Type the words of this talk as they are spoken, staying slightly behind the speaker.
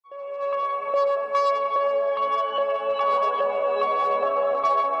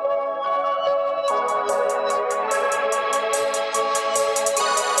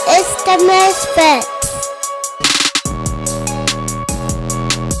It's the Misfits.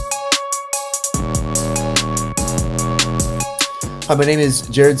 Hi, my name is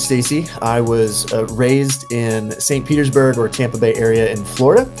Jared Stacy. I was raised in St. Petersburg or Tampa Bay area in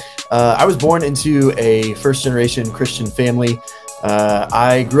Florida. I was born into a first-generation Christian family.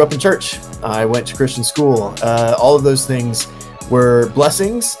 I grew up in church. I went to Christian school. All of those things were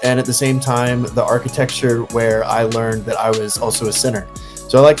blessings, and at the same time, the architecture where I learned that I was also a sinner.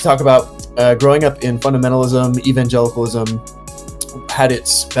 So I like to talk about growing up in fundamentalism. Evangelicalism had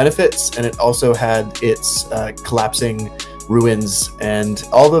its benefits, and it also had its collapsing ruins, and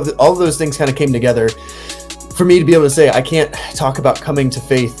all of those things kind of came together for me to be able to say I can't talk about coming to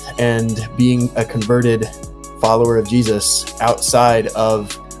faith and being a converted follower of Jesus outside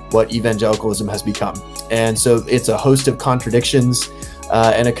of what evangelicalism has become. And so it's a host of contradictions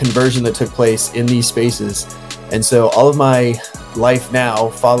and a conversion that took place in these spaces. And so all of my life now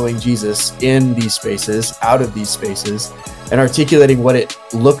following Jesus in these spaces, out of these spaces, and articulating what it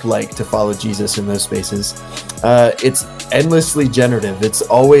looked like to follow Jesus in those spaces, it's endlessly generative. It's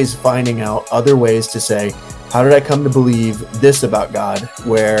always finding out other ways to say, how did I come to believe this about God,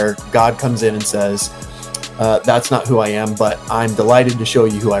 where God comes in and says, that's not who I am, but I'm delighted to show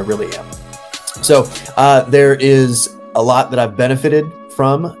you who I really am. So there is a lot that I've benefited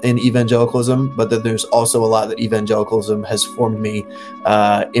from in evangelicalism, but that there's also a lot that evangelicalism has formed me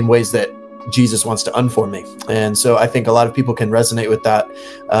in ways that Jesus wants to unform me. And so I think a lot of people can resonate with that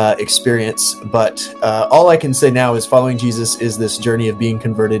experience. But all I can say now is following Jesus is this journey of being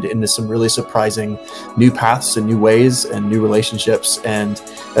converted into some really surprising new paths and new ways and new relationships. And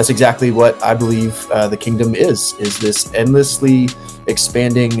that's exactly what I believe the kingdom is this endlessly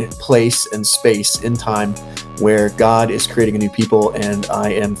expanding place and space in time where God is creating a new people. And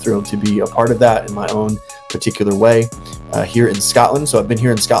I am thrilled to be a part of that in my own particular way. Here in Scotland. So I've been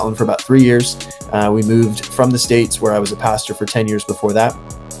here in Scotland for about 3 years. We moved from the States, where I was a pastor for 10 years before that.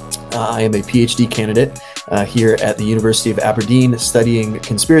 I am a PhD candidate here at the University of Aberdeen, studying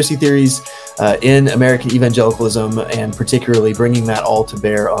conspiracy theories in American evangelicalism, and particularly bringing that all to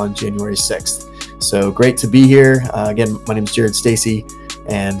bear on January 6th. So great to be here. Again, my name is Jared Stacy,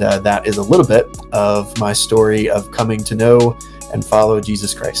 and that is a little bit of my story of coming to know and follow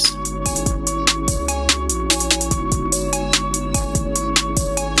Jesus Christ.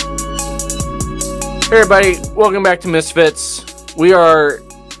 Hey everybody, welcome back to Misfits.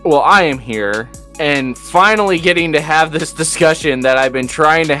 I am here and finally getting to have this discussion that I've been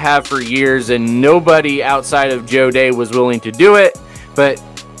trying to have for years, and nobody outside of Joe Day was willing to do it, but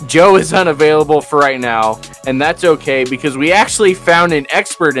Joe is unavailable for right now, and that's okay because we actually found an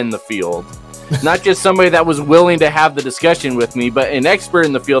expert in the field. Not just somebody that was willing to have the discussion with me, but an expert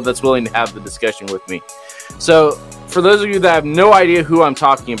in the field that's willing to have the discussion with me. So, for those of you that have no idea who I'm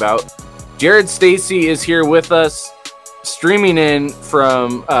talking about, Jared Stacy is here with us, streaming in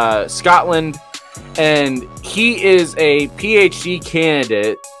from Scotland, and he is a PhD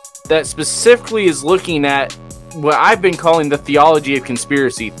candidate that specifically is looking at what I've been calling the theology of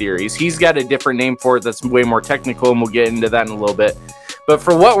conspiracy theories. He's got a different name for it that's way more technical, and we'll get into that in a little bit. But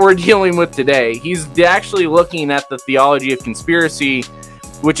for what we're dealing with today, he's actually looking at the theology of conspiracy,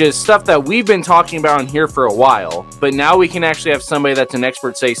 which is stuff that we've been talking about on here for a while, but now we can actually have somebody that's an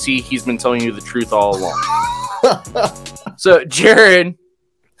expert say, see, he's been telling you the truth all along. So, Jared,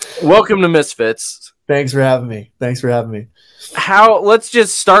 welcome to Misfits. Thanks for having me. Let's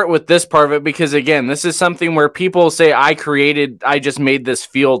just start with this part of it, because again, this is something where people say I just made this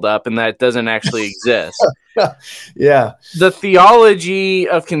field up, and that doesn't actually exist. Yeah. The theology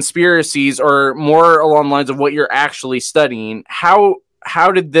of conspiracies, or more along the lines of what you're actually studying,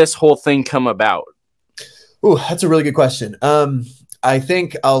 how did this whole thing come about? Ooh, that's a really good question. I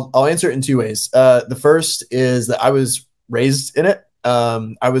think I'll answer it in two ways. The first is that I was raised in it.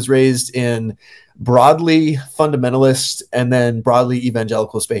 I was raised in broadly fundamentalist and then broadly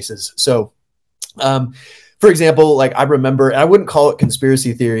evangelical spaces. So, for example, like I remember, and I wouldn't call it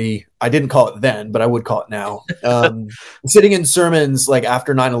conspiracy theory. I didn't call it then, but I would call it now. Sitting in sermons like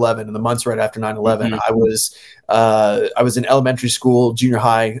after 9/11, in the months right after 9/11, I was in elementary school, junior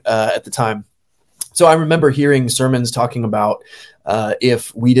high at the time. So I remember hearing sermons talking about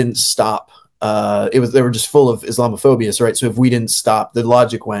if we didn't stop, they were just full of Islamophobia, right? So if we didn't stop, the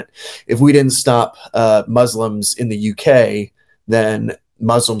logic went, if we didn't stop Muslims in the UK, then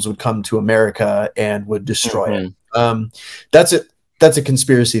Muslims would come to America and would destroy it. That's a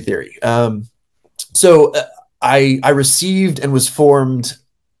conspiracy theory. So I received and was formed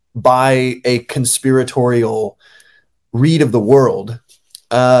by a conspiratorial read of the world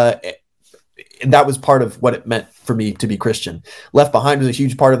that was part of what it meant for me to be Christian. Left Behind was a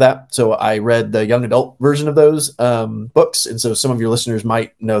huge part of that. So I read the young adult version of those books. And so some of your listeners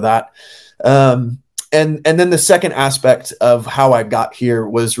might know that. And then the second aspect of how I got here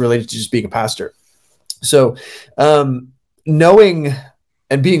was related to just being a pastor. So knowing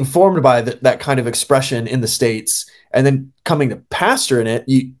and being formed by that kind of expression in the States, and then coming to pastor in it,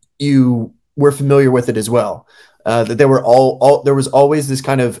 you were familiar with it as well. That there was always this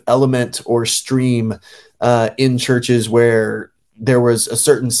kind of element or stream in churches where there was a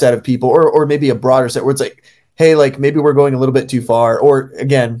certain set of people, or maybe a broader set, where it's like, hey, like maybe we're going a little bit too far, or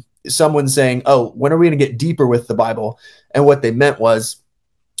again, someone saying, oh, when are we going to get deeper with the Bible? And what they meant was,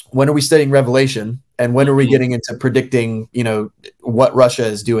 when are we studying Revelation? And when are we getting into predicting, what Russia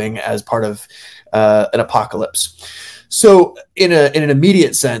is doing as part of an apocalypse? So in an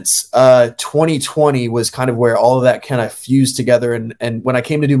immediate sense, 2020 was kind of where all of that kind of fused together. And when I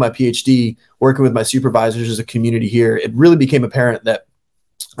came to do my PhD, working with my supervisors as a community here, it really became apparent that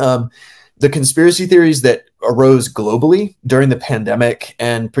the conspiracy theories that arose globally during the pandemic,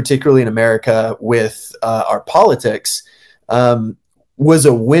 and particularly in America with our politics, was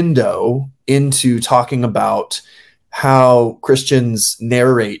a window into talking about how Christians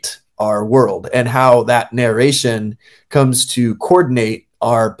narrate our world, and how that narration comes to coordinate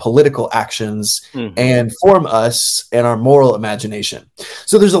our political actions and form us and our moral imagination.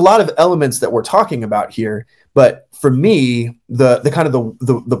 So there's a lot of elements that we're talking about here, but for me, the kind of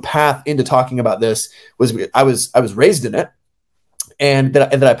the path into talking about this was I was raised in it, and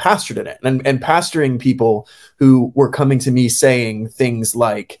that I pastored in it, and pastoring people who were coming to me saying things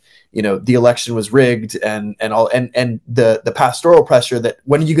like, the election was rigged, and the pastoral pressure that,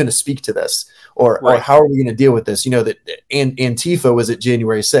 when are you going to speak to this, or how are we going to deal with this? That Antifa was at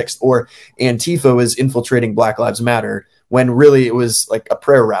January 6th, or Antifa was infiltrating Black Lives Matter, when really it was like a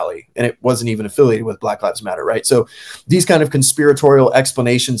prayer rally, and it wasn't even affiliated with Black Lives Matter, right? So these kind of conspiratorial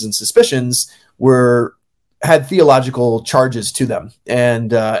explanations and suspicions had theological charges to them,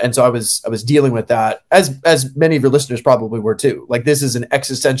 and so I was dealing with that, as many of your listeners probably were too. Like, this is an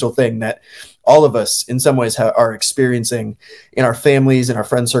existential thing that all of us in some ways are experiencing in our families, in our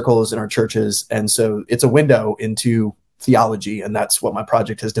friend circles, in our churches, and so it's a window into theology, and that's what my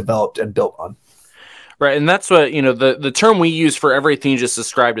project has developed and built on. Right, and that's what the term we use for everything just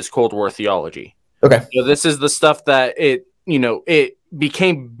described as Cold War theology. Okay, this is the stuff that it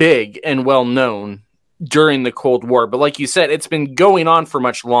became big and well known during the Cold War, but like you said, it's been going on for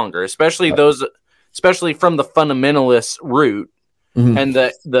much longer, especially from the fundamentalist route and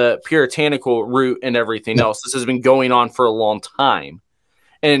the puritanical route and everything else. This has been going on for a long time,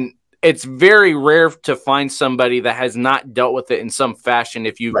 and it's very rare to find somebody that has not dealt with it in some fashion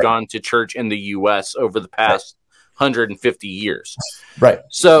if you've gone to church in the U.S. over the past 150 years. Right.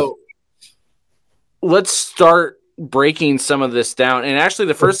 So let's start breaking some of this down. And actually,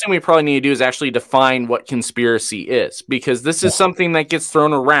 the first thing we probably need to do is actually define what conspiracy is, because this is something that gets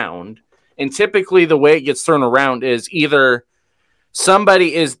thrown around. And typically the way it gets thrown around is either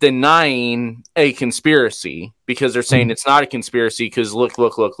somebody is denying a conspiracy because they're saying it's not a conspiracy because look,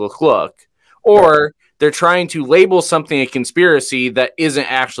 or they're trying to label something a conspiracy that isn't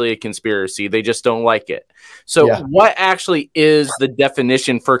actually a conspiracy. They just don't like it. So what actually is the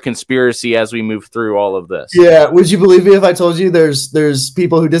definition for conspiracy as we move through all of this? Yeah. Would you believe me if I told you there's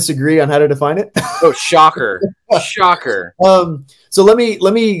people who disagree on how to define it? Oh, shocker. Shocker. So let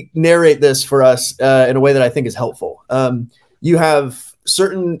me narrate this for us in a way that I think is helpful. You have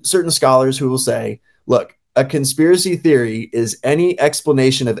certain scholars who will say, look, a conspiracy theory is any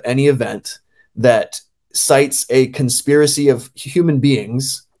explanation of any event that cites a conspiracy of human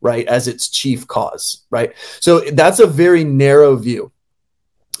beings, right, as its chief cause, right? So that's a very narrow view.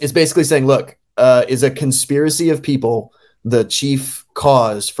 It's basically saying, look, is a conspiracy of people the chief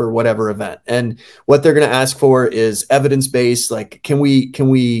cause for whatever event? And what they're going to ask for is evidence-based, like, can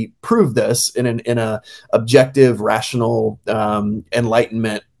we prove this in a objective, rational,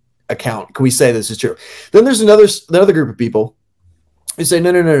 enlightenment account? Can we say this is true? Then there's another group of people who say,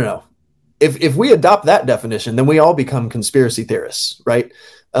 no. If we adopt that definition, then we all become conspiracy theorists, right?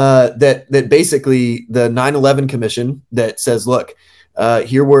 That basically the 9/11 Commission that says, look,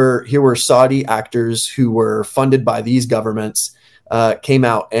 here were Saudi actors who were funded by these governments, came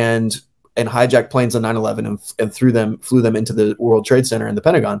out and hijacked planes on 9/11 and flew them into the World Trade Center and the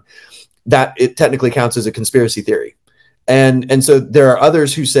Pentagon. That it technically counts as a conspiracy theory, and so there are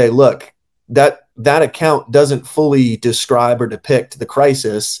others who say, look, that account doesn't fully describe or depict the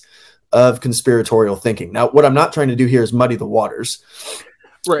crisis of conspiratorial thinking. Now, what I'm not trying to do here is muddy the waters.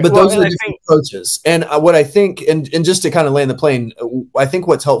 Right. But Well, those are the different approaches. And what I think, and just to kind of land the plane, I think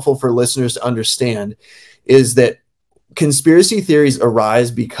what's helpful for listeners to understand is that conspiracy theories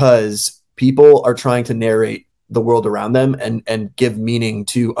arise because people are trying to narrate the world around them and give meaning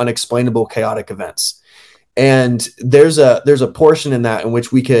to unexplainable chaotic events. And there's a portion in that in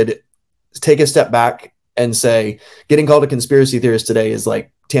which we could take a step back and say getting called a conspiracy theorist today is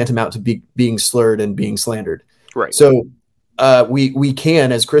like tantamount to being slurred and being slandered. Right. So we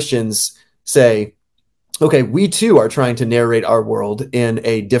can, as Christians, say, okay, we too are trying to narrate our world in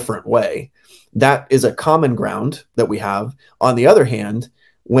a different way. That is a common ground that we have. On the other hand,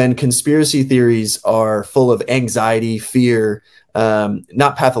 when conspiracy theories are full of anxiety, fear,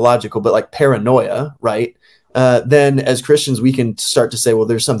 not pathological, but like paranoia, right? Then as Christians, we can start to say, well,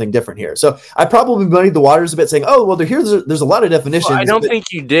 there's something different here. So I probably muddied the waters a bit saying, oh, well, there's a lot of definitions. Well, I don't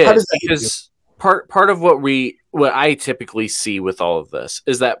think you did, because part of what I typically see with all of this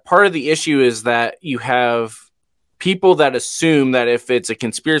is that part of the issue is that you have people that assume that if it's a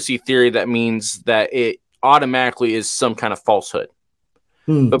conspiracy theory, that means that it automatically is some kind of falsehood.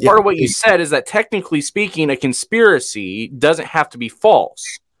 But part of what you said is that technically speaking, a conspiracy doesn't have to be false.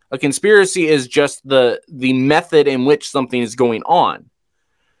 A conspiracy is just the method in which something is going on.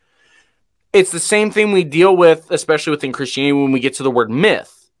 It's the same thing we deal with, especially within Christianity, when we get to the word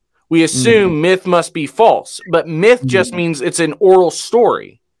myth. We assume myth must be false, but myth just means it's an oral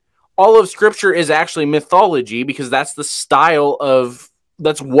story. All of Scripture is actually mythology because that's the style of,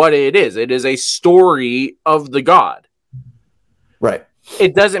 that's what it is. It is a story of the God. Right.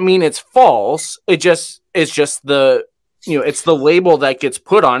 It doesn't mean it's false. It's just the, it's the label that gets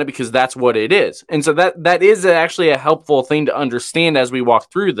put on it because that's what it is. And so that is actually a helpful thing to understand as we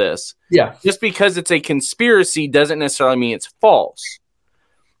walk through this. Yeah. Just because it's a conspiracy doesn't necessarily mean it's false.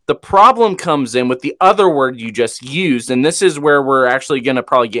 The problem comes in with the other word you just used, and this is where we're actually going to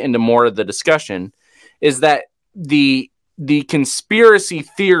probably get into more of the discussion, is that the conspiracy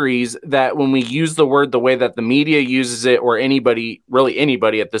theories, that when we use the word the way that the media uses it, or anybody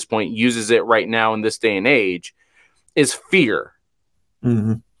at this point uses it right now in this day and age, is fear.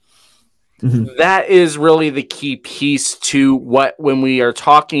 That is really the key piece to when we are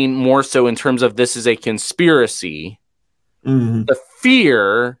talking more so in terms of this is a conspiracy. The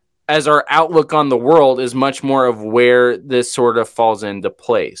fear as our outlook on the world is much more of where this sort of falls into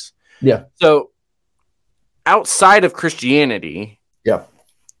place. Yeah. So outside of Christianity,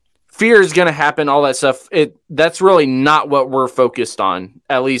 fear is going to happen, all that stuff. That's really not what we're focused on,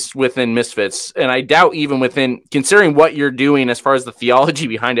 at least within Misfits. And I doubt even within, considering what you're doing as far as the theology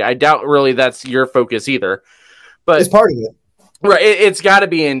behind it, I doubt really that's your focus either. But it's part of it. Right. It's got to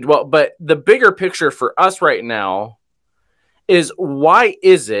be in. Well, but the bigger picture for us right now is, why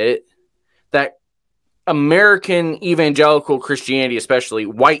is it that American evangelical Christianity, especially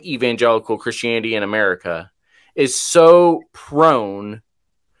white evangelical Christianity in America, is so prone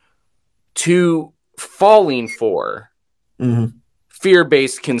to falling for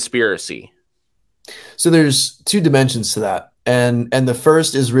fear-based conspiracy? So there's two dimensions to that. And the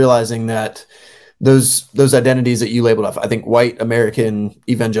first is realizing that those identities that you labeled off, I think white American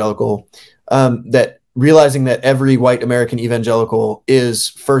evangelical, that realizing that every white American evangelical is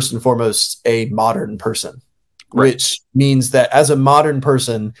first and foremost a modern person, which means that as a modern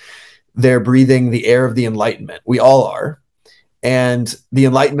person, they're breathing the air of the Enlightenment. We all are. And the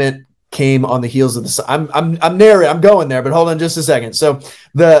Enlightenment came on the heels of the, I'm going there, but hold on just a second. So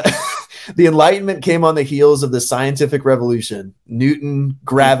the Enlightenment came on the heels of the scientific revolution, Newton,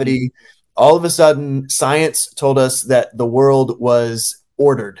 gravity. All of a sudden, science told us that the world was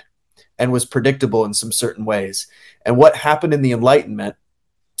ordered and was predictable in some certain ways. And what happened in the Enlightenment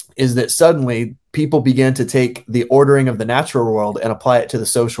is that suddenly people began to take the ordering of the natural world and apply it to the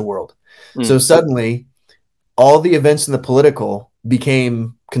social world. So suddenly all the events in the political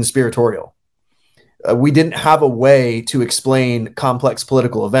became conspiratorial. We didn't have a way to explain complex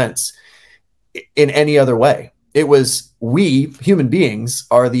political events in any other way. It was, we human beings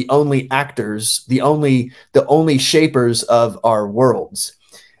are the only actors, the only shapers of our worlds.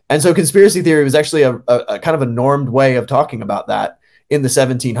 And so conspiracy theory was actually a kind of a normed way of talking about that in the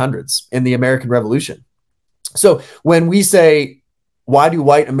 1700s, in the American Revolution. So when we say, why do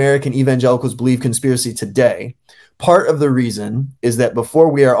white American evangelicals believe conspiracy today? Part of the reason is that before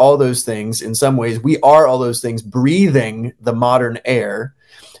we are all those things, in some ways, we are all those things breathing the modern air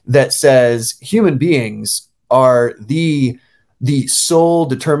that says human beings are the sole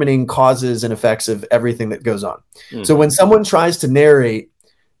determining causes and effects of everything that goes on. So when someone tries to narrate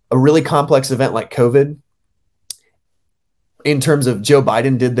a really complex event like COVID in terms of Joe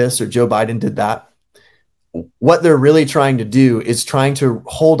Biden did this or Joe Biden did that, what they're really trying to do is trying to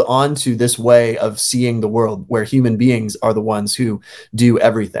hold on to this way of seeing the world where human beings are the ones who do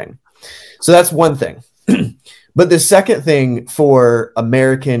everything. So that's one thing. But the second thing for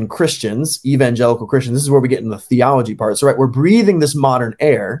American Christians, evangelical Christians, this is where we get in the theology part. So, right, we're breathing this modern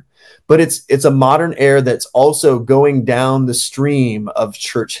air, but it's a modern air that's also going down the stream of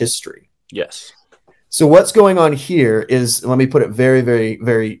church history. Yes. So what's going on here is, let me put it very, very,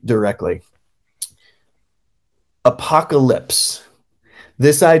 very directly. Apocalypse.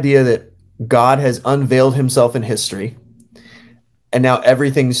 This idea that God has unveiled himself in history, and now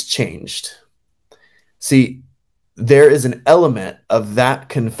everything's changed. See, there is an element of that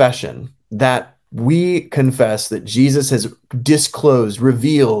confession that we confess that Jesus has disclosed,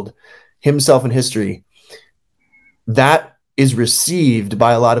 revealed himself in history. That is received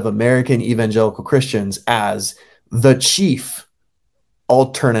by a lot of American evangelical Christians as the chief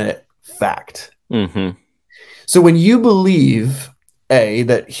alternate fact. Mm-hmm. So when you believe,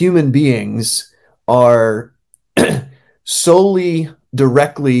 that human beings are solely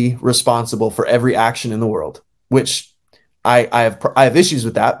directly responsible for every action in the world, which I have issues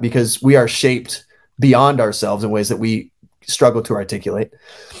with that, because we are shaped beyond ourselves in ways that we struggle to articulate.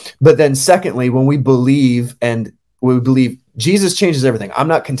 But then secondly, when we believe Jesus changes everything, I'm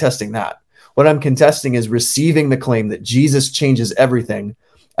not contesting that. What I'm contesting is receiving the claim that Jesus changes everything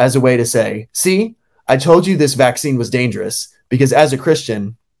as a way to say, see, I told you this vaccine was dangerous, because as a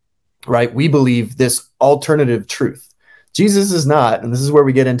Christian, right, we believe this alternative truth. Jesus is not, and this is where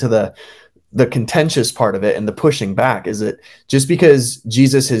we get into the contentious part of it and the pushing back, is that just because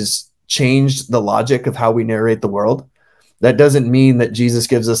Jesus has changed the logic of how we narrate the world, that doesn't mean that Jesus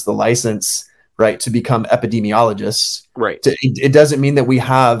gives us the license, right, to become epidemiologists. Right. It doesn't mean that we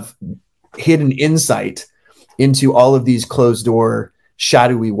have hidden insight into all of these closed door,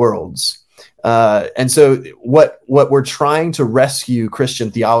 shadowy worlds. And so what we're trying to rescue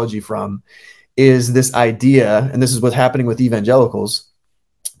Christian theology from is this idea, and this is what's happening with evangelicals,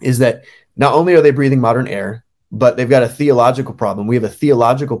 is that not only are they breathing modern air, but they've got a theological problem. We have a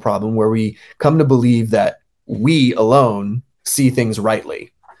theological problem where we come to believe that we alone see things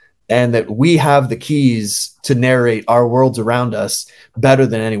rightly, and that we have the keys to narrate our worlds around us better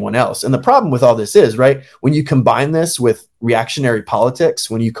than anyone else. And the problem with all this is, right, when you combine this with reactionary politics,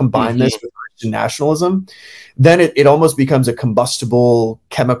 when you combine this with Christian nationalism, then it almost becomes a combustible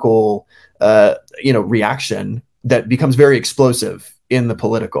chemical reaction that becomes very explosive in the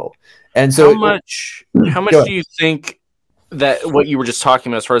political. And so how much do you think that what you were just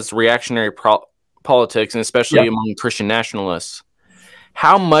talking about as far as reactionary politics, and especially among Christian nationalists,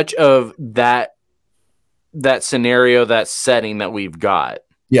 how much of that scenario, that setting that we've got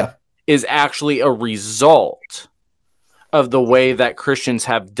is actually a result of the way that Christians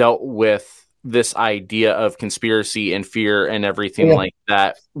have dealt with this idea of conspiracy and fear and everything like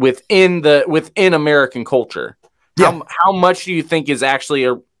that within American culture? How much do you think is actually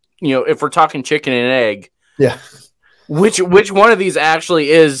if we're talking chicken and egg, which one of these actually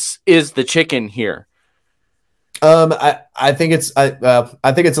is the chicken here? I think it's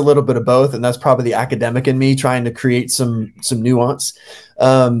a little bit of both, and that's probably the academic in me trying to create some nuance.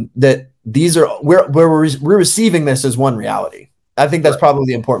 That these are we're receiving this as one reality. I think that's probably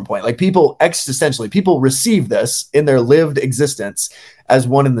the important point. Like, people existentially, people receive this in their lived existence as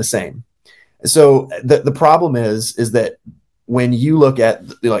one and the same. So the problem is that when you look at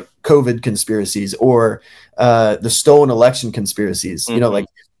like COVID conspiracies or the stolen election conspiracies, like,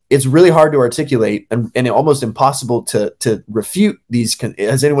 it's really hard to articulate and almost impossible to refute these.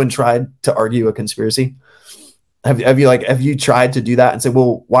 Has anyone tried to argue a conspiracy? Have you tried to do that and say,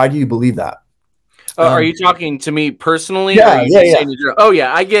 well, why do you believe that? Are you talking to me personally? Yeah. Oh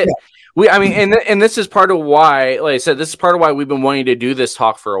yeah, I get. Yeah. And this is part of why, like I said, this is part of why we've been wanting to do this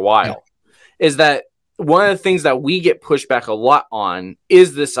talk for a while. Is that one of the things that we get pushed back a lot on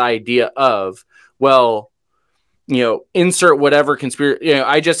is this idea of, well, insert whatever conspiracy.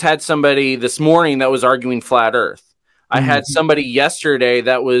 I just had somebody this morning that was arguing flat Earth. I had somebody yesterday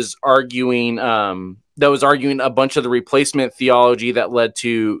that was arguing a bunch of the replacement theology that led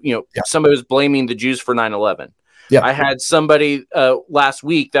to, somebody was blaming the Jews for 9/11. I had somebody last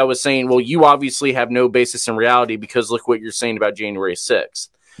week that was saying, well, you obviously have no basis in reality because look what you're saying about January 6th.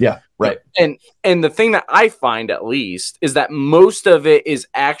 Yeah, right. And the thing that I find, at least, is that most of it is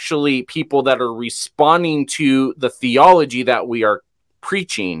actually people that are responding to the theology that we are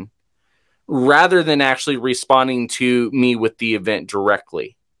preaching rather than actually responding to me with the event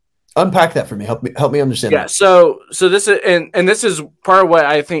directly. Unpack that for me. Help me understand that. So this is, and this is part of what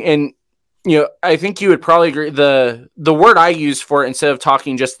I think, and I think you would probably agree. The word I use for it, instead of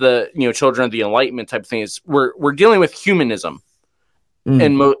talking just the, children of the Enlightenment type of thing, is we're dealing with humanism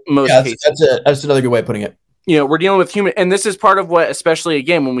in most cases. That's another good way of putting it. We're dealing with human, and this is part of what, especially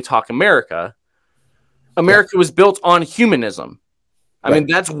again, when we talk America was built on humanism. I mean,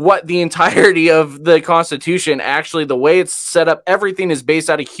 that's what the entirety of the Constitution, actually, the way it's set up, everything is based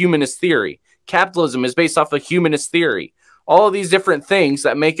out of humanist theory. Capitalism is based off of humanist theory. All of these different things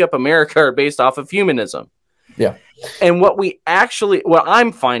that make up America are based off of humanism. Yeah. And what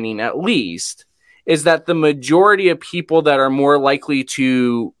I'm finding at least, is that the majority of people that are more likely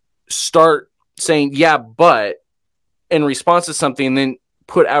to start saying, yeah, but in response to something, then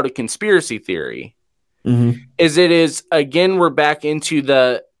put out a conspiracy theory, is again, we're back into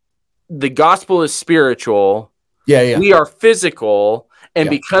the gospel is spiritual. Yeah. We are physical. And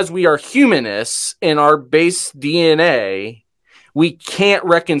because we are humanists in our base DNA, we can't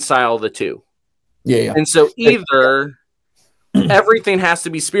reconcile the two. Yeah. And so either everything has to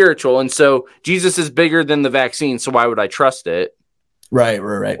be spiritual. And so Jesus is bigger than the vaccine. So why would I trust it? Right.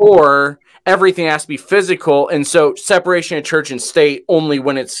 Or everything has to be physical. And so separation of church and state only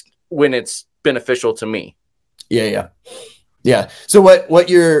when it's beneficial to me. Yeah. So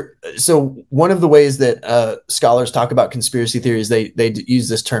one of the ways that scholars talk about conspiracy theories, they use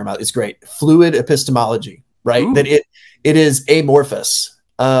this term. It's great. Fluid epistemology, right? Ooh. That it is amorphous.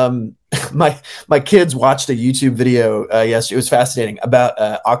 My kids watched a YouTube video yesterday. It was fascinating about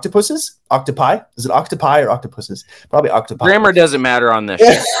octopuses, octopi. Is it octopi or octopuses? Probably octopi. Grammar doesn't matter on this.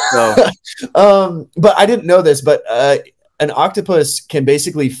 So. But I didn't know this, but an octopus can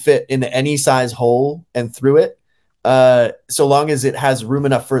basically fit into any size hole and through it, so long as it has room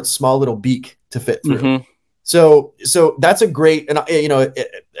enough for its small little beak to fit through. So that's a great, and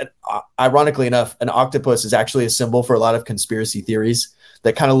ironically enough, an octopus is actually a symbol for a lot of conspiracy theories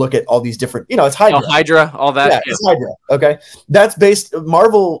that kind of look at all these different, it's Hydra. All that. Yeah, it's Hydra. Okay. That's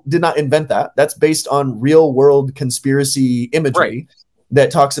Marvel did not invent that. That's based on real world conspiracy imagery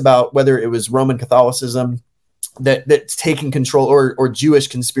that talks about whether it was Roman Catholicism that's taking control, or Jewish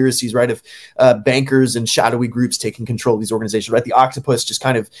conspiracies, right, of bankers and shadowy groups taking control of these organizations, right? The octopus just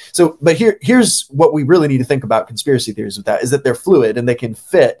kind of but here's what we really need to think about conspiracy theories with that, is that they're fluid and they can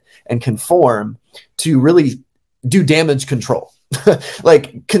fit and conform to really do damage control.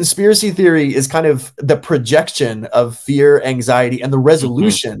 Like, conspiracy theory is kind of the projection of fear, anxiety, and the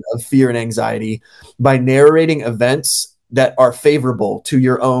resolution of fear and anxiety by narrating events that are favorable to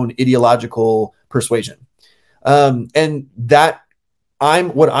your own ideological persuasion. And that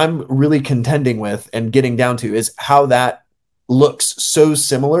what I'm really contending with and getting down to is how that looks so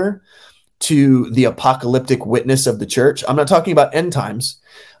similar to the apocalyptic witness of the church. I'm not talking about end times.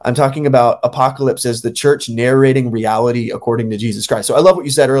 I'm talking about apocalypse as the church narrating reality according to Jesus Christ. So I love what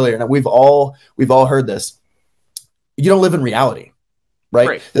you said earlier, and we've all heard this. You don't live in reality,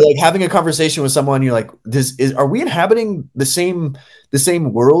 right? They're like having a conversation with someone. You're like, are we inhabiting the same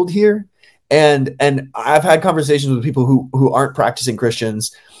world here? And I've had conversations with people who aren't practicing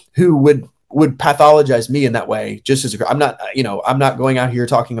Christians who would pathologize me in that way. Just as I'm not going out here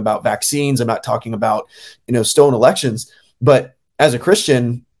talking about vaccines. I'm not talking about, stolen elections, but as a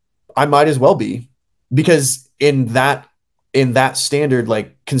Christian, I might as well be, because in that standard,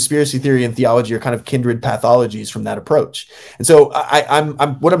 like, conspiracy theory and theology are kind of kindred pathologies from that approach. And so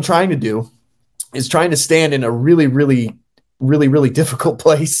what I'm trying to do is trying to stand in a really, really, really, really difficult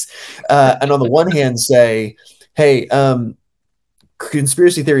place. And on the one hand say, hey,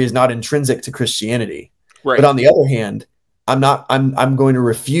 conspiracy theory is not intrinsic to Christianity. Right. But on the other hand, I'm going to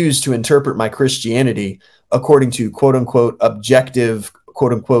refuse to interpret my Christianity according to quote unquote objective,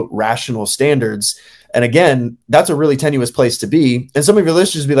 quote unquote rational standards. And again, that's a really tenuous place to be. And some of your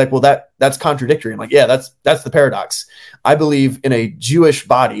listeners will be like, well, that's contradictory. I'm like, yeah, that's the paradox. I believe in a Jewish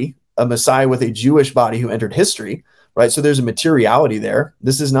body, a Messiah with a Jewish body who entered history, right? So there's a materiality there.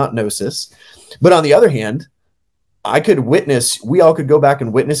 This is not gnosis. But on the other hand, we all could go back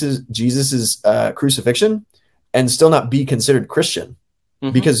and witness Jesus's crucifixion and still not be considered Christian,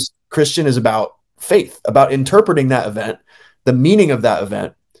 because Christian is about faith, about interpreting that event, the meaning of that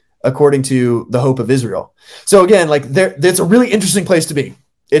event according to the hope of Israel. So again, like, it's a really interesting place to be.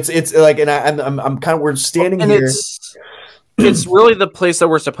 It's like, and I'm kind of, we're standing and here. It's really the place that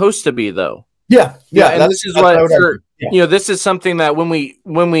we're supposed to be, though. Yeah. And this is this is something that when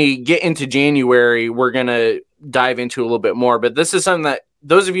we get into January, we're gonna dive into a little bit more. But this is something that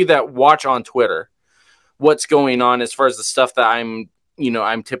those of you that watch on Twitter, what's going on as far as the stuff that I'm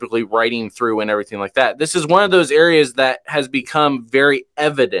typically writing through and everything like that. This is one of those areas that has become very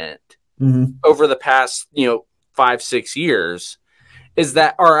evident over the past, 5-6 years. is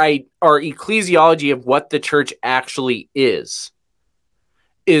that our ecclesiology of what the church actually is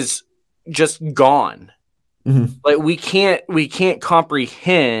just gone. Mm-hmm. Like we can't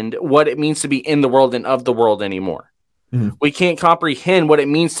comprehend what it means to be in the world and of the world anymore. Mm-hmm. We can't comprehend what it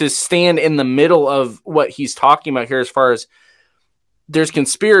means to stand in the middle of what he's talking about here, as far as there's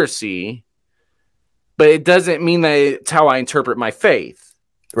conspiracy, but it doesn't mean that it's how I interpret my faith.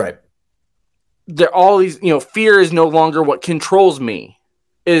 Right. There all these, fear is no longer what controls me.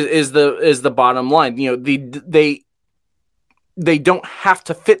 Is the bottom line. They don't have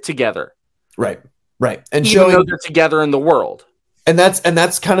to fit together. Right. Right. And even though they're together in the world. And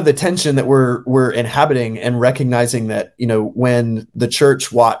that's kind of the tension that we're inhabiting, and recognizing that, when the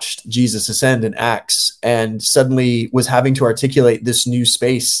church watched Jesus ascend in Acts and suddenly was having to articulate this new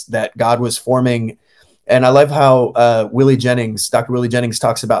space that God was forming. And I love how Dr. Willie Jennings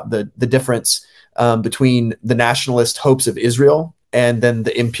talks about the difference between the nationalist hopes of Israel and then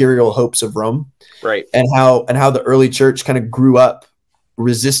the imperial hopes of Rome. Right. And how the early church kind of grew up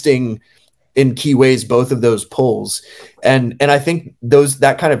resisting in key ways both of those poles. And I think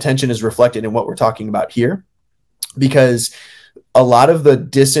that kind of tension is reflected in what we're talking about here, because a lot of the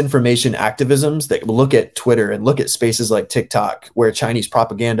disinformation activisms that look at Twitter and look at spaces like TikTok, where Chinese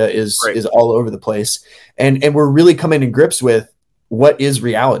propaganda is all over the place, and we're really coming to grips with what is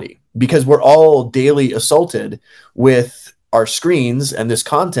reality, because we're all daily assaulted with our screens and this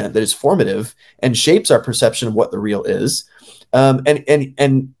content that is formative and shapes our perception of what the real is.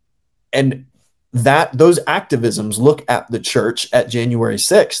 And that those activisms look at the church at January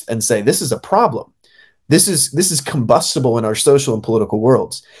 6th and say, this is a problem. This is combustible in our social and political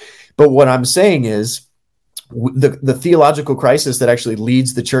worlds. But what I'm saying is the theological crisis that actually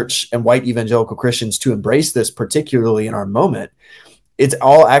leads the church and white evangelical Christians to embrace this, particularly in our moment, it's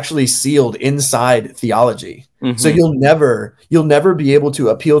all actually sealed inside theology. Mm-hmm. So you'll never be able to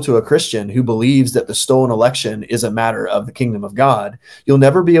appeal to a Christian who believes that the stolen election is a matter of the kingdom of God. You'll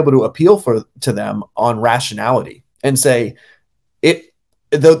never be able to appeal to them on rationality and say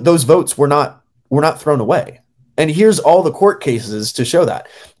those votes were not thrown away. And here's all the court cases to show that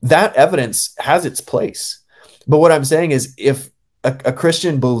evidence has its place. But what I'm saying is, if a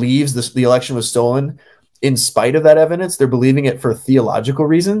Christian believes the election was stolen, in spite of that evidence, they're believing it for theological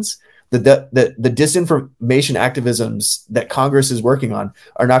reasons. The disinformation activisms that Congress is working on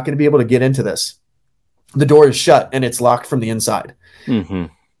are not going to be able to get into this. The door is shut and it's locked from the inside. Mm-hmm.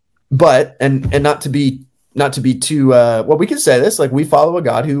 But and not to be too well, we can say this, like, we follow a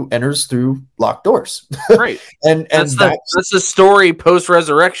God who enters through locked doors. Right. and that's the story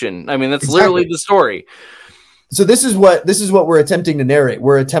post-resurrection. I mean, that's exactly. Literally the story. So this is what we're attempting to narrate.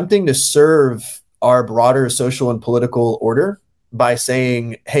 We're attempting to serve our broader social and political order by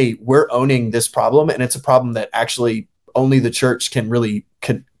saying, hey, we're owning this problem, and it's a problem that actually only the church can really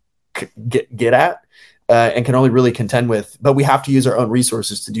get at and can only really contend with, but we have to use our own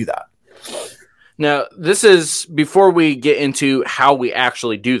resources to do that. Now, this is before we get into how we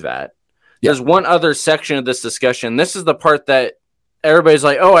actually do that. Yeah. There's one other section of this discussion. This is the part that everybody's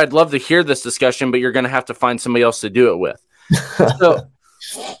like, oh, I'd love to hear this discussion, but you're going to have to find somebody else to do it with. So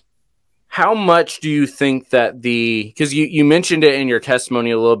how much do you think that because you mentioned it in your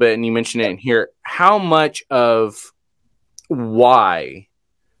testimony a little bit, and you mentioned it in here, how much of why,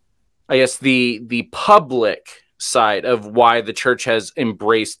 I guess, the public side of why the church has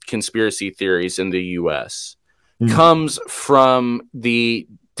embraced conspiracy theories in the U.S. comes from the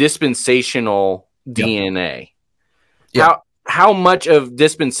dispensational DNA? Yeah. How much of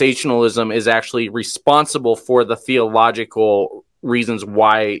dispensationalism is actually responsible for the theological reasons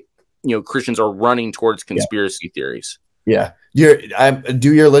why Christians are running towards conspiracy theories? Yeah.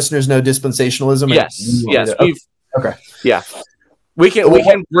 Do your listeners know dispensationalism? Yes. Yes. Okay. Yeah. We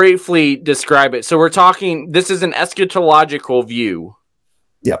can briefly describe it. So we're talking, this is an eschatological view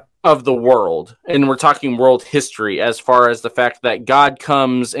of the world. And we're talking world history, as far as the fact that God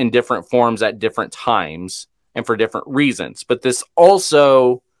comes in different forms at different times and for different reasons. But this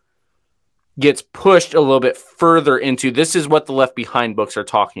also gets pushed a little bit further into, this is what the Left Behind books are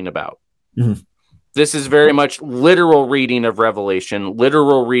talking about. Mm-hmm. This is very much literal reading of Revelation,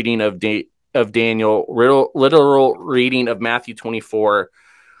 literal reading of Daniel, literal reading of Matthew 24.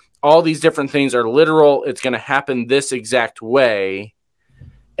 All these different things are literal. It's going to happen this exact way.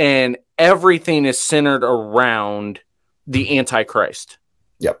 And everything is centered around the Antichrist.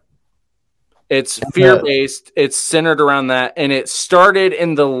 Yep. It's fear-based. It's centered around that. And it started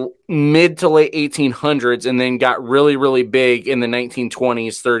in the mid to late 1800s and then got really, really big in the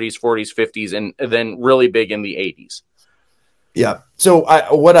 1920s, 30s, 40s, 50s, and then really big in the 80s. Yeah. So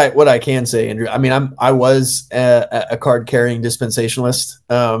what I can say, Andrew, I mean, I was a card carrying dispensationalist,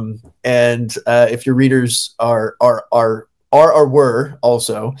 and if your readers are or were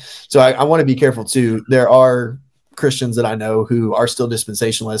also, so I want to be careful too. There are Christians that I know who are still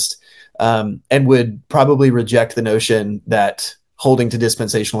dispensationalists, and would probably reject the notion that holding to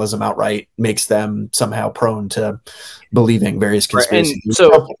dispensationalism outright makes them somehow prone to believing various conspiracies. Right. And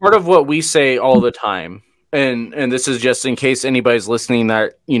so part of what we say all the time, and this is just in case anybody's listening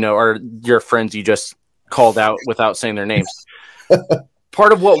that, you know, are your friends you just called out without saying their names.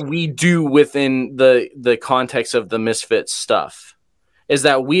 Part of what we do within the context of the Misfits stuff is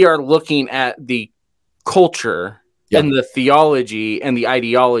that we are looking at the culture and the theology and the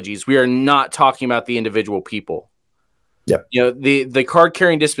ideologies. We are not talking about the individual people. Yep. You know, the card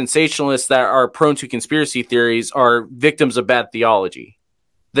carrying dispensationalists that are prone to conspiracy theories are victims of bad theology.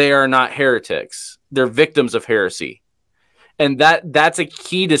 They are not heretics. They're victims of heresy. And that's a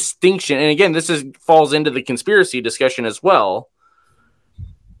key distinction. And again, falls into the conspiracy discussion as well.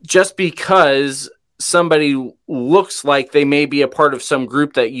 Just because somebody looks like they may be a part of some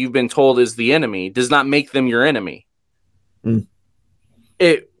group that you've been told is the enemy does not make them your enemy. Mm.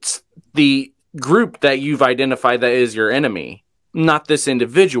 It's the group that you've identified that is your enemy, not this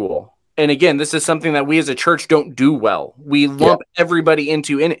individual. And again, this is something that we as a church don't do well. We lump everybody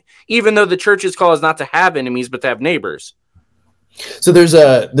into even though the church's call is not to have enemies, but to have neighbors. So there's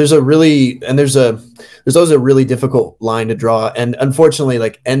always a really difficult line to draw. And unfortunately,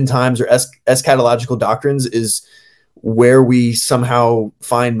 like end times or eschatological doctrines is where we somehow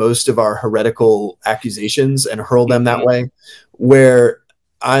find most of our heretical accusations and hurl them that way, where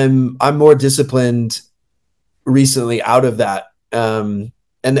I'm more disciplined recently out of that.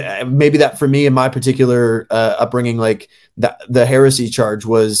 And maybe that for me in my particular upbringing, like the heresy charge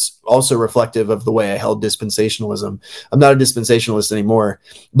was also reflective of the way I held dispensationalism. I'm not a dispensationalist anymore,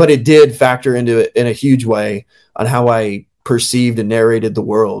 but it did factor into it in a huge way on how I perceived and narrated the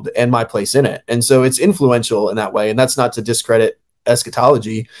world and my place in it. And so it's influential in that way. And that's not to discredit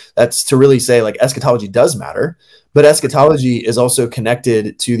eschatology. That's to really say like eschatology does matter, but eschatology is also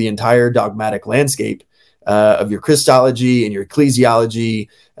connected to the entire dogmatic landscape of your Christology and your ecclesiology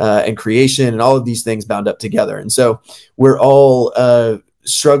and creation and all of these things bound up together. And so we're all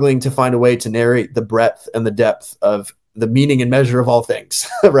struggling to find a way to narrate the breadth and the depth of the meaning and measure of all things,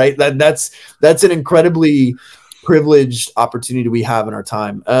 right? That's an incredibly privileged opportunity we have in our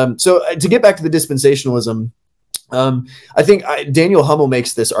time. So to get back to the dispensationalism, I think Daniel Hummel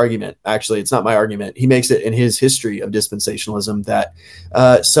makes this argument. Actually, it's not my argument. He makes it in his history of dispensationalism that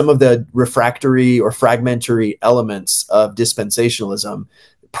some of the refractory or fragmentary elements of dispensationalism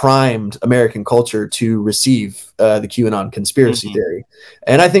primed American culture to receive the QAnon conspiracy theory.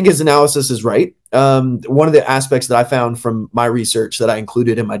 And I think his analysis is right. One of the aspects that I found from my research that I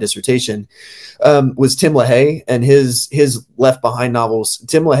included in my dissertation was Tim LaHaye and his Left Behind novels.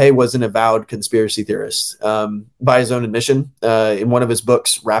 Tim LaHaye was an avowed conspiracy theorist by his own admission in one of his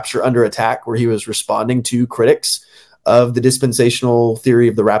books, Rapture Under Attack, where he was responding to critics of the dispensational theory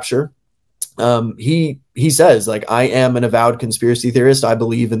of the rapture. He says, like, I am an avowed conspiracy theorist. I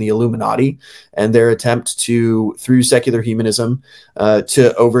believe in the Illuminati and their attempt to, through secular humanism,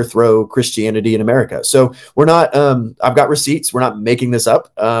 to overthrow Christianity in America. So we're not, I've got receipts. We're not making this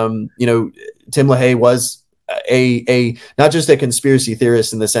up. You know, Tim LaHaye was not just a conspiracy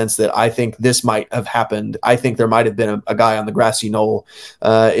theorist in the sense that I think this might have happened. I think there might have been a guy on the grassy knoll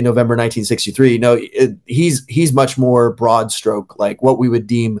in November 1963. No, he's much more broad stroke, like what we would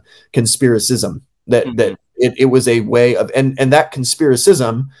deem conspiracism. That it was a way of, and that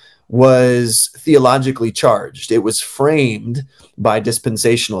conspiracism was theologically charged. It was framed by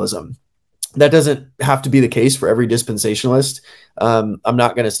dispensationalism. That doesn't have to be the case for every dispensationalist. I'm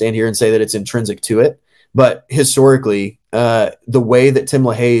not going to stand here and say that it's intrinsic to it. But historically, the way that Tim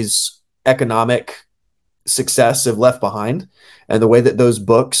LaHaye's economic success have Left Behind and the way that those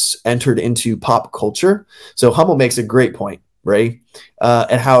books entered into pop culture. So Hummel makes a great point, right?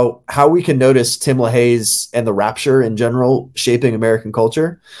 And how we can notice Tim LaHaye's and the rapture in general shaping American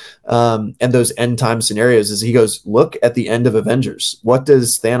culture and those end time scenarios is he goes, look at the end of Avengers. What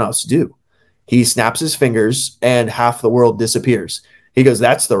does Thanos do? He snaps his fingers and half the world disappears. He goes,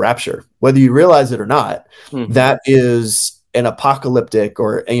 that's the rapture. Whether you realize it or not, that is an apocalyptic,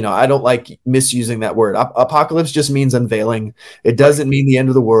 or, you know, I don't like misusing that word. Apocalypse just means unveiling. It doesn't mean the end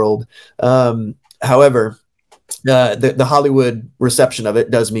of the world. However, the Hollywood reception of it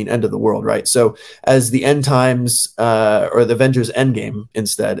does mean end of the world, right? So as the end times, or the Avengers Endgame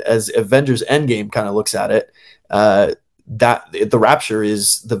instead, as Avengers Endgame kind of looks at it, that the rapture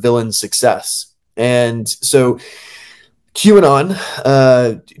is the villain's success. And so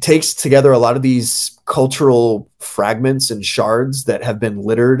QAnon takes together a lot of these cultural fragments and shards that have been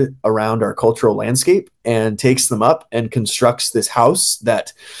littered around our cultural landscape and takes them up and constructs this house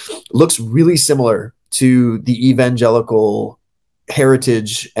that looks really similar to the evangelical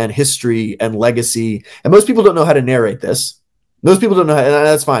heritage and history and legacy. And most people don't know how to narrate this. Most people don't know how, and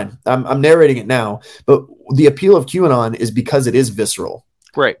that's fine. I'm narrating it now, but the appeal of QAnon is because it is visceral,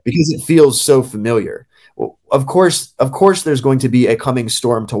 right? Because it feels so familiar. Well, of course, there's going to be a coming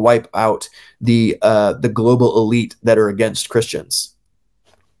storm to wipe out the global elite that are against Christians.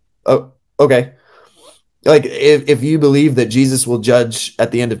 Oh, okay. Like if you believe that Jesus will judge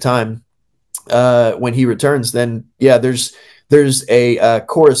at the end of time when he returns, then yeah, there's a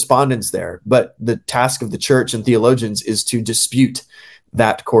correspondence there. But the task of the church and theologians is to dispute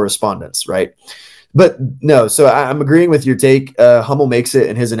that correspondence, right? But no, so I'm agreeing with your take. Hummel makes it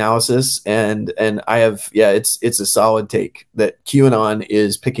in his analysis, and I have, yeah, it's a solid take that QAnon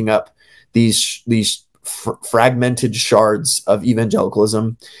is picking up these fragmented shards of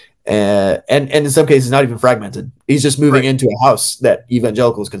evangelicalism, and in some cases not even fragmented. He's just moving into a house that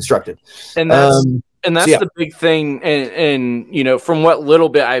evangelicals constructed, and that's so yeah. The big thing. And you know, from what little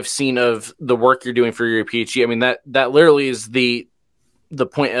bit I've seen of the work you're doing for your PhD, I mean that literally is the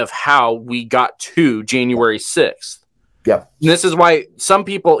point of how we got to January 6th. Yeah. And this is why some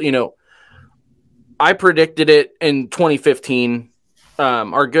people, you know, I predicted it in 2015.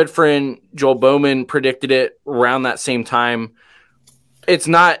 Our good friend Joel Bowman predicted it around that same time. It's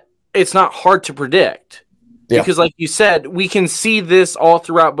not hard to predict because, like you said, we can see this all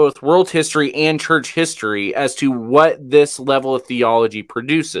throughout both world history and church history as to what this level of theology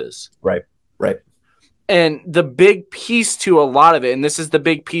produces. Right. And the big piece to a lot of it, and this is the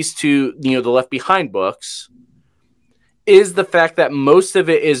big piece to, you know, the Left Behind books, is the fact that most of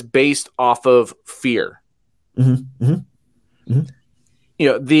it is based off of fear. Mm-hmm. Mm-hmm. Mm-hmm. You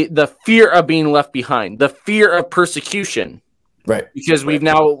know, the fear of being left behind, the fear of persecution, right? Because we've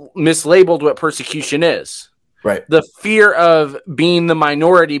now mislabeled what persecution is, right? The fear of being the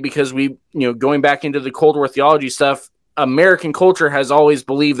minority, because we, you know, going back into the Cold War theology stuff, American culture has always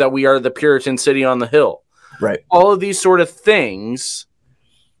believed that we are the Puritan city on the hill. Right. All of these sort of things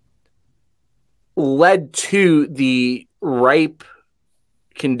led to the ripe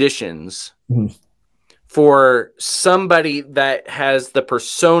conditions for somebody that has the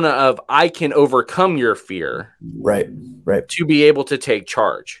persona of I can overcome your fear. Right. To be able to take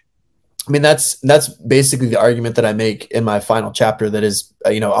charge. I mean, that's basically the argument that I make in my final chapter, that is,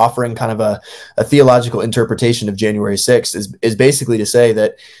 you know, offering kind of a theological interpretation of January 6th is basically to say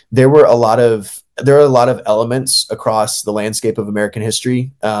that there are a lot of elements across the landscape of American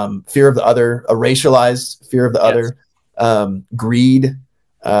history. Fear of the other, a racialized fear of the other, greed,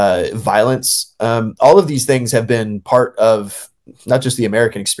 violence. All of these things have been part of not just the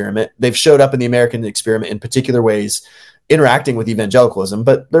American experiment. They've showed up in the American experiment in particular ways, interacting with evangelicalism,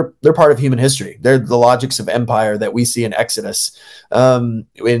 but they're part of human history. They're the logics of empire that we see in Exodus, in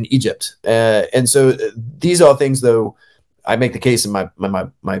Egypt. And so these are things, though, I make the case in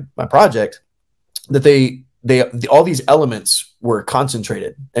my project that all these elements were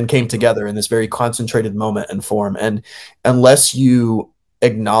concentrated and came together in this very concentrated moment and form. And unless you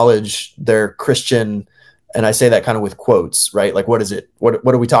acknowledge their Christian, and I say that kind of with quotes, right? Like, what is it? What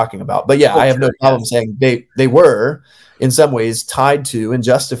are we talking about? But yeah, I have no problem saying they were in some ways tied to and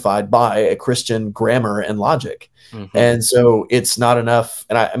justified by a Christian grammar and logic. Mm-hmm. And so it's not enough.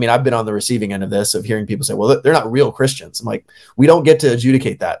 And I mean, I've been on the receiving end of this, of hearing people say, well, they're not real Christians. I'm like, we don't get to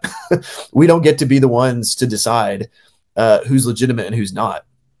adjudicate that. We don't get to be the ones to decide who's legitimate and who's not.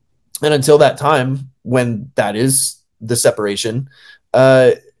 And until that time, when that is the separation,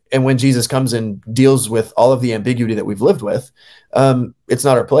 and when Jesus comes and deals with all of the ambiguity that we've lived with, it's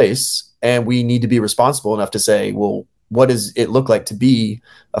not our place. And we need to be responsible enough to say, well, what does it look like to be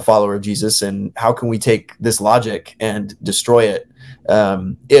a follower of Jesus? And how can we take this logic and destroy it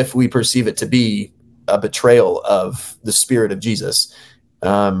if we perceive it to be a betrayal of the spirit of Jesus?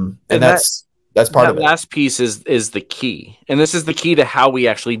 And that's part of it. That last piece is the key. And this is the key to how we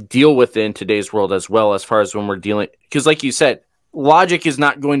actually deal with it in today's world as well, as far as when we're dealing. Because like you said, logic is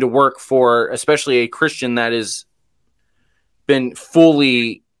not going to work for especially a Christian that has been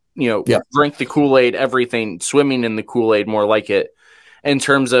fully, drink the Kool-Aid, everything, swimming in the Kool-Aid, more like it, in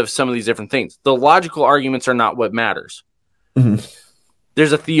terms of some of these different things. The logical arguments are not what matters. Mm-hmm.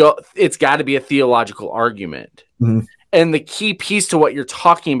 There's it's got to be a theological argument. Mm-hmm. And the key piece to what you're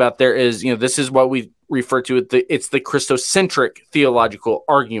talking about there is, this is what we refer to it's the Christocentric theological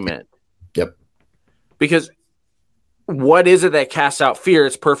argument. Yep. Because what is it that casts out fear?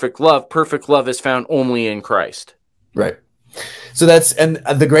 It's perfect love. Perfect love is found only in Christ. Right. So and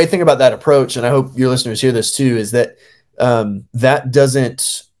the great thing about that approach, and I hope your listeners hear this too, is that that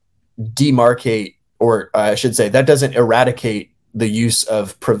doesn't demarcate, or I should say, that doesn't eradicate the use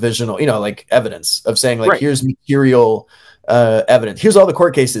of provisional, like evidence of saying, like, here's material evidence. Here's all the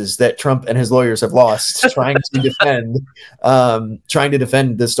court cases that Trump and his lawyers have lost trying to defend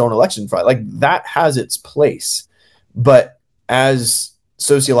the stolen election fraud. Like, that has its place. But as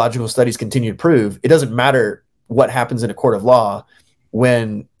sociological studies continue to prove, it doesn't matter what happens in a court of law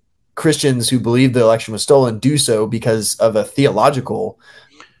when Christians who believe the election was stolen do so because of a theological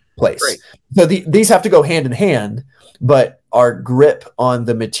place. Right. So these have to go hand in hand, but our grip on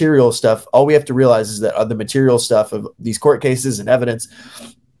the material stuff, all we have to realize is that the material stuff of these court cases and evidence,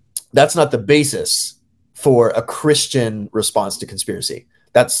 that's not the basis for a Christian response to conspiracy.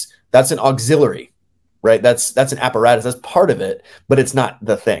 That's an auxiliary, right? That's an apparatus. That's part of it, but it's not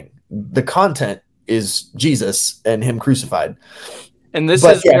the thing. The content is Jesus and him crucified. And this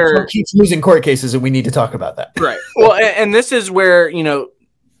is where Trump keeps losing court cases, and we need to talk about that. Right. Well, and this is where,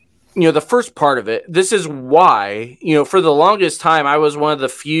 the first part of it, this is why, for the longest time, I was one of the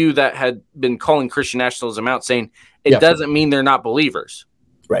few that had been calling Christian nationalism out, saying it doesn't mean they're not believers.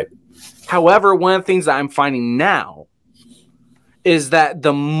 Right. However, one of the things that I'm finding now is that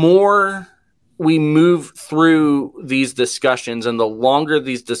the more we move through these discussions and the longer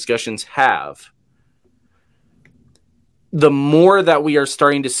these discussions have, the more that we are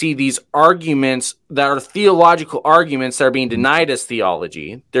starting to see these arguments that are theological arguments that are being denied as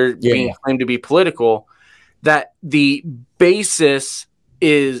theology. They're being claimed to be political, that the basis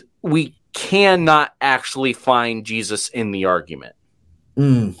is we cannot actually find Jesus in the argument.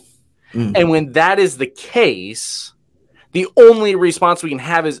 And when that is the case, the only response we can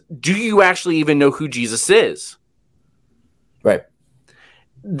have is, do you actually even know who Jesus is? Right.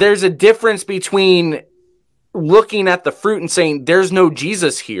 There's a difference between looking at the fruit and saying, there's no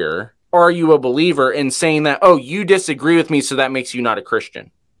Jesus here. Are you a believer? And saying that, oh, you disagree with me, so that makes you not a Christian.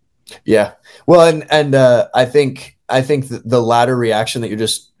 Yeah. Well, and I think the latter reaction that you're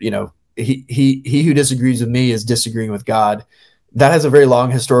just, he who disagrees with me is disagreeing with God. That has a very long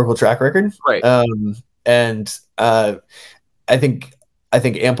historical track record. Right. And I think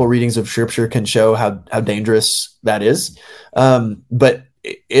ample readings of scripture can show how dangerous that is. But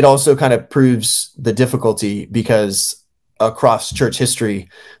it also kind of proves the difficulty, because across church history,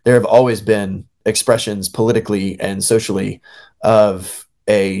 there have always been expressions politically and socially of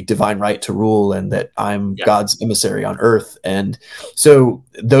a divine right to rule, and that I'm God's emissary on earth. And so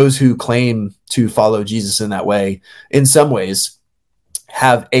those who claim to follow Jesus in that way, in some ways,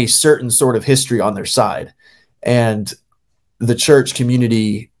 have a certain sort of history on their side. And the church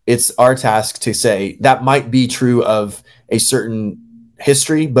community, it's our task to say that might be true of a certain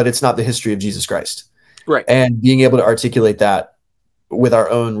history, but it's not the history of Jesus Christ. Right. And being able to articulate that with our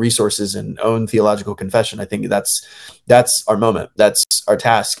own resources and own theological confession, I think that's our moment. That's our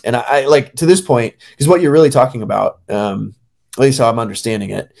task. And I like, to this point, because what you're really talking about, at least how I'm understanding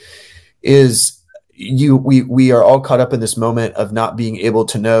it, is we are all caught up in this moment of not being able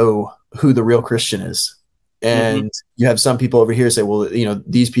to know who the real Christian is. And you have some people over here say, well,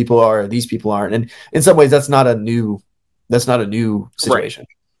 these people are, these people aren't. And in some ways, that's not a new situation.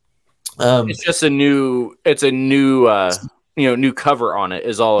 Right. It's just a new cover on it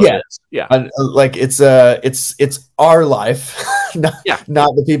is all it is. Yeah. Like it's our life, not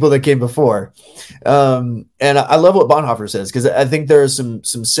the people that came before. And I love what Bonhoeffer says, because I think there are some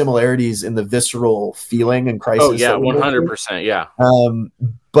similarities in the visceral feeling and crisis. Oh yeah, 100%. Yeah.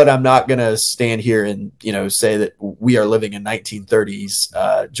 But I'm not going to stand here and, say that we are living in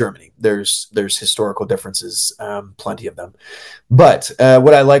 1930s Germany. There's historical differences, plenty of them. But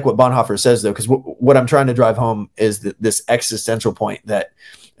what I like what Bonhoeffer says, though, because what I'm trying to drive home is this existential point that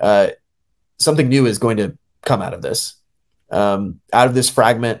something new is going to come out of this. Out of this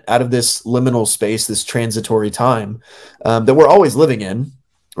fragment, out of this liminal space, this transitory time that we're always living in,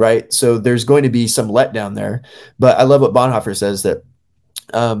 right? So there's going to be some letdown there. But I love what Bonhoeffer says, that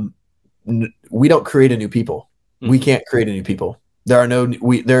we don't create a new people. We can't create a new people. There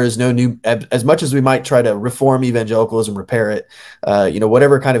is no new, as much as we might try to reform evangelicalism, repair it,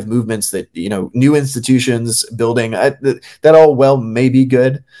 whatever kind of movements that, new institutions, building, that all may be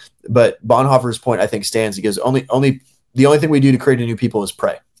good. But Bonhoeffer's point, I think, stands. He goes, the only thing we do to create a new people is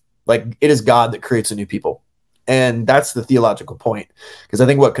pray. Like, it is God that creates a new people. And that's the theological point. Because I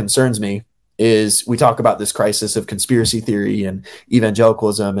think what concerns me is we talk about this crisis of conspiracy theory and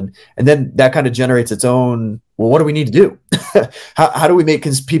evangelicalism, and then that kind of generates its own, well, what do we need to do? How do we make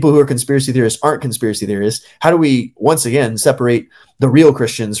people who are conspiracy theorists aren't conspiracy theorists? How do we, once again, separate the real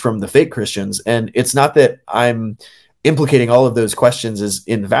Christians from the fake Christians? And it's not that I'm implicating all of those questions is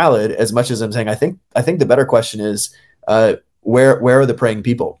invalid, as much as I'm saying I think the better question is, where are the praying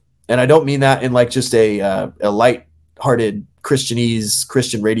people? And I don't mean that in like just a light-hearted Christianese,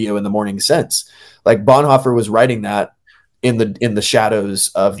 Christian radio in the morning sense. Like Bonhoeffer was writing that in the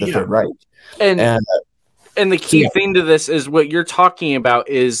shadows of the Third Reich. And the key thing to this is what you're talking about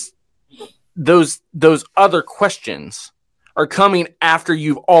is those other questions are coming after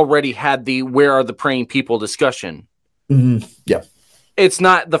you've already had the where are the praying people discussion. Mm-hmm. Yeah. It's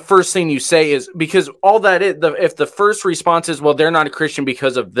not the first thing you say is, because all that is, if the first response is, well, they're not a Christian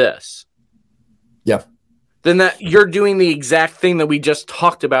because of this. Yeah. Then that you're doing the exact thing that we just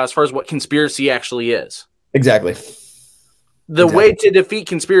talked about as far as what conspiracy actually is. Exactly. The way to defeat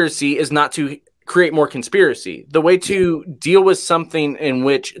conspiracy is not to create more conspiracy. The way to deal with something in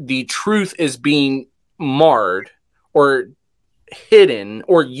which the truth is being marred or hidden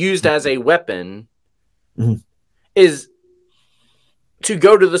or used as a weapon is to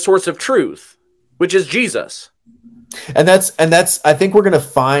go to the source of truth, which is Jesus. And that's I think we're going to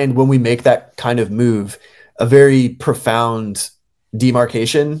find, when we make that kind of move, a very profound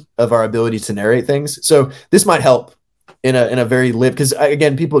demarcation of our ability to narrate things. So this might help in a very because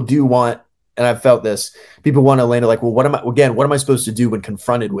again, people do want, and I've felt this, people want to land it like, well, what am I supposed to do when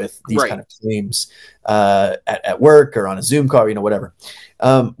confronted with these kind of claims at work or on a Zoom call, whatever.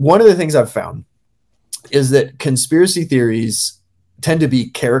 One of the things I've found is that conspiracy theories tend to be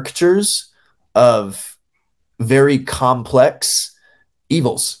caricatures of very complex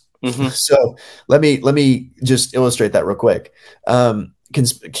evils. So let me just illustrate that real quick.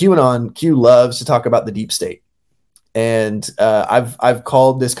 Q loves to talk about the deep state. And I've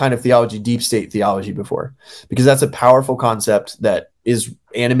called this kind of theology deep state theology before, because that's a powerful concept that is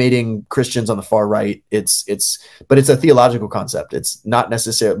animating Christians on the far right. But it's a theological concept. It's not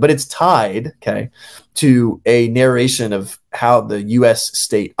necessarily, but it's tied, to a narration of how the U.S.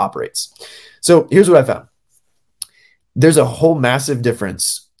 state operates. So here's what I found. There's a whole massive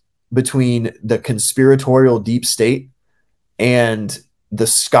difference between the conspiratorial deep state and the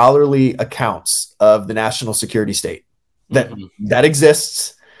scholarly accounts of the national security state that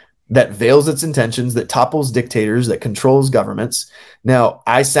exists, that veils its intentions, that topples dictators, that controls governments. Now,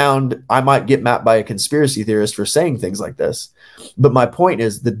 I might get mapped by a conspiracy theorist for saying things like this, but my point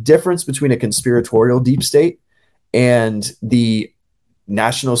is the difference between a conspiratorial deep state and the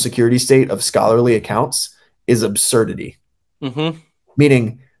national security state of scholarly accounts is absurdity.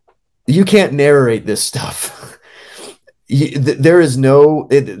 Meaning, you can't narrate this stuff. There is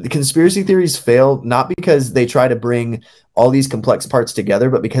the conspiracy theories fail not because they try to bring all these complex parts together,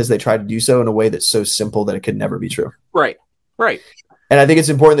 but because they try to do so in a way that's so simple that it could never be true. Right. And I think it's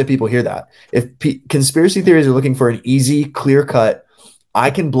important that people hear that. If conspiracy theories are looking for an easy, clear cut,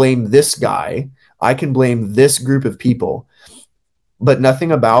 I can blame this guy, I can blame this group of people, but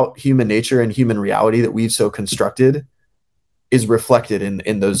nothing about human nature and human reality that we've so constructed is reflected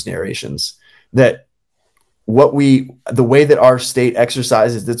in those narrations. That the way that our state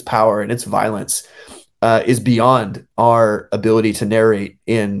exercises its power and its violence is beyond our ability to narrate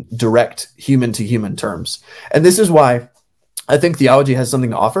in direct human to human terms. And this is why I think theology has something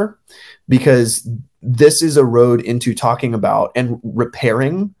to offer, because this is a road into talking about and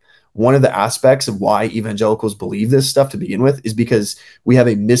repairing one of the aspects of why evangelicals believe this stuff to begin with, is because we have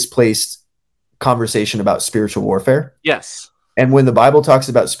a misplaced conversation about spiritual warfare. Yes. And when the Bible talks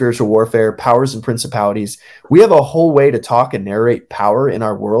about spiritual warfare, powers and principalities, we have a whole way to talk and narrate power in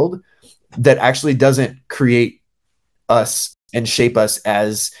our world that actually doesn't create us and shape us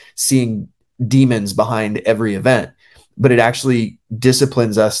as seeing demons behind every event, but it actually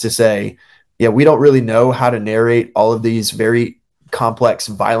disciplines us to say, yeah, we don't really know how to narrate all of these very complex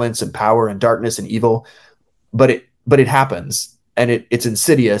violence and power and darkness and evil, but it happens, and it's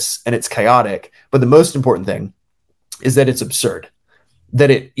insidious and it's chaotic. But the most important thing is that it's absurd,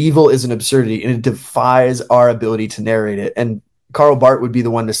 that evil is an absurdity, and it defies our ability to narrate it. And Karl Barth would be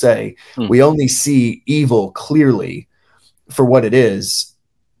the one to say, we only see evil clearly for what it is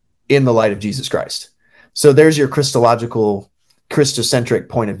in the light of Jesus Christ. So there's your Christocentric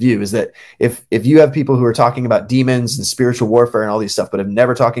point of view, is that if you have people who are talking about demons and spiritual warfare and all these stuff, but have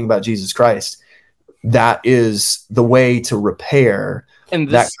never talking about Jesus Christ, that is the way to repair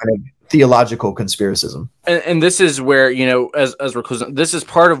that kind of theological conspiracism. And this is where, as we're closing, this is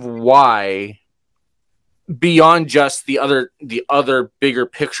part of why, beyond just the other bigger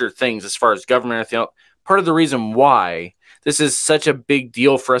picture things as far as government, part of the reason why this is such a big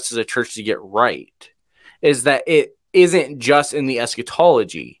deal for us as a church to get right is that it isn't just in the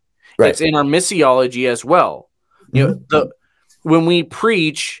eschatology. Right. It's in our missiology as well. When we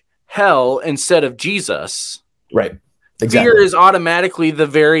preach hell instead of Jesus, right, Exactly. Fear is automatically the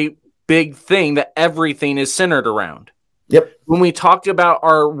very big thing that everything is centered around. Yep. When we talked about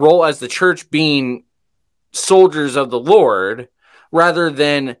our role as the church being soldiers of the Lord rather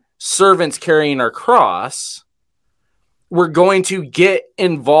than servants carrying our cross, we're going to get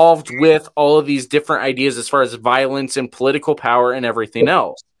involved with all of these different ideas as far as violence and political power and everything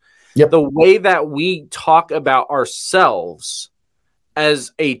else. Yep. The way that we talk about ourselves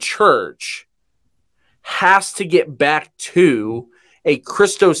as a church has to get back to a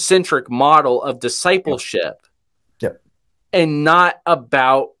Christocentric model of discipleship. Yep. And not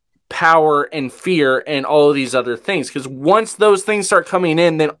about power and fear and all of these other things. Because once those things start coming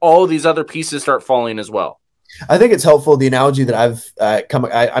in, then all of these other pieces start falling as well. I think it's helpful. The analogy that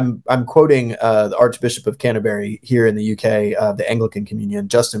I'm quoting the Archbishop of Canterbury here in the UK, the Anglican Communion,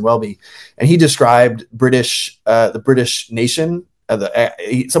 Justin Welby, and he described the British nation.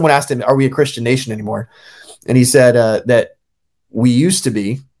 Someone asked him, "Are we a Christian nation anymore?" And he said that we used to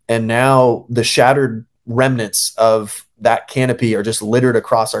be, and now the shattered remnants of that canopy are just littered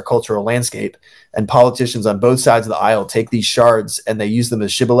across our cultural landscape, and politicians on both sides of the aisle take these shards and they use them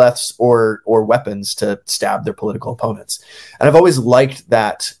as shibboleths or weapons to stab their political opponents. And I've always liked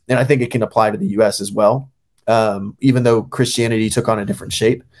that, and I think it can apply to the US as well, even though Christianity took on a different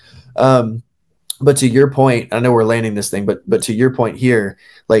shape. But to your point, I know we're landing this thing, but to your point here,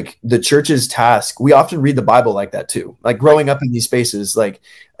 like the church's task, we often read the Bible like that too. Like growing up in these spaces, like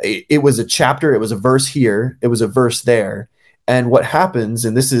it was a chapter, it was a verse here, it was a verse there. And what happens,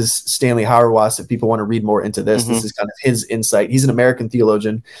 and this is Stanley Hauerwas, if people want to read more into this, this is kind of his insight. He's an American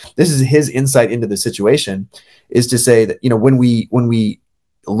theologian. This is his insight into the situation, is to say that, you know, when we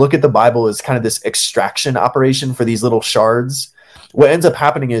look at the Bible as kind of this extraction operation for these little shards, what ends up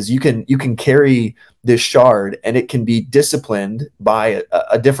happening is you can carry this shard and it can be disciplined by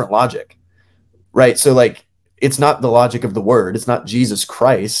a different logic, right? So like, it's not the logic of the word, it's not Jesus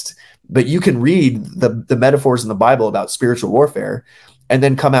Christ, but you can read the metaphors in the Bible about spiritual warfare and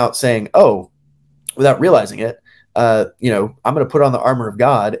then come out saying, oh, without realizing it, you know, I'm going to put on the armor of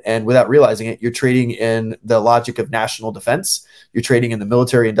God, and without realizing it, you're trading in the logic of national defense, you're trading in the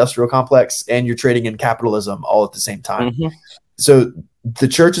military industrial complex, and you're trading in capitalism all at the same time. So the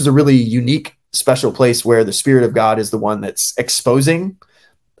church is a really unique, special place where the Spirit of God is the one that's exposing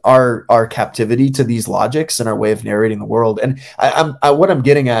our captivity to these logics and our way of narrating the world. And what I'm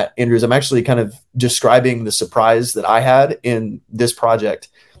getting at, Andrew, is I'm actually kind of describing the surprise that I had in this project,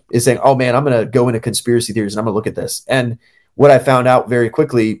 is saying, oh man, I'm going to go into conspiracy theories and I'm going to look at this. And what I found out very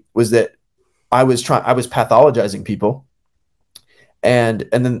quickly was that I was pathologizing people. But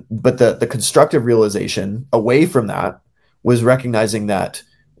the constructive realization away from that was recognizing that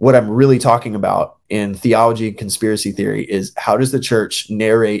what I'm really talking about in theology and conspiracy theory is, how does the church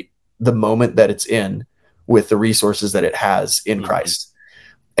narrate the moment that it's in with the resources that it has in Christ?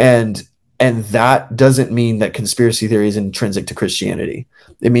 And that doesn't mean that conspiracy theory is intrinsic to Christianity.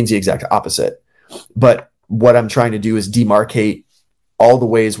 It means the exact opposite. But what I'm trying to do is demarcate all the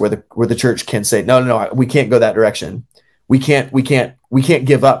ways where the church can say, no, we can't go that direction. We can't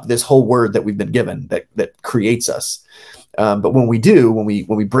give up this whole word that we've been given that creates us. But when we do, when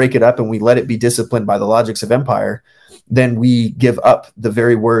we break it up and we let it be disciplined by the logics of empire, then we give up the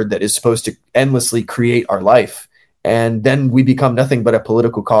very word that is supposed to endlessly create our life. And then we become nothing but a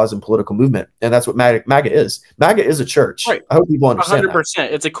political cause and political movement. And that's what MAGA is. MAGA is a church. Right. I hope people understand 100%.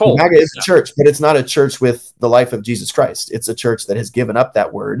 That. It's a cult. MAGA is a church, but it's not a church with the life of Jesus Christ. It's a church that has given up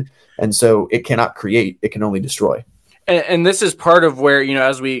that word. And so it cannot create, it can only destroy. And this is part of where, you know,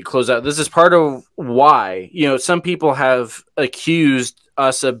 as we close out, this is part of why, you know, some people have accused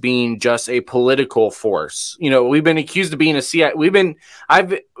us of being just a political force. You know, we've been accused of being a CIA.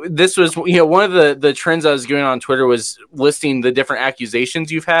 This was, you know, one of the trends I was going on Twitter was listing the different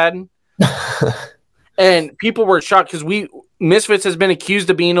accusations you've had. And people were shocked because Misfits has been accused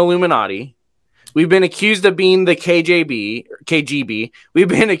of being Illuminati. We've been accused of being the KGB. We've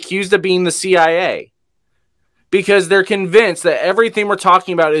been accused of being the CIA. Because they're convinced that everything we're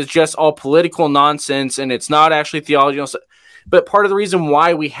talking about is just all political nonsense and it's not actually theology. But part of the reason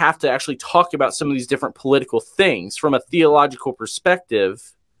why we have to actually talk about some of these different political things from a theological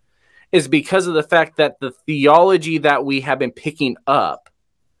perspective is because of the fact that the theology that we have been picking up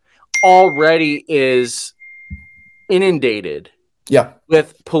already is inundated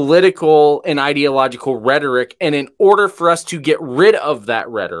with political and ideological rhetoric. And in order for us to get rid of that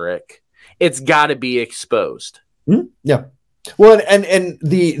rhetoric, it's got to be exposed. Yeah. Well, and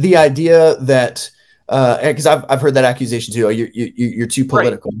the idea that, because I've heard that accusation too. You're too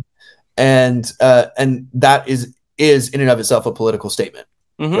political, right. And that is in and of itself a political statement,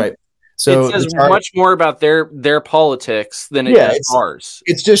 right? So it says much more about their politics than it does ours.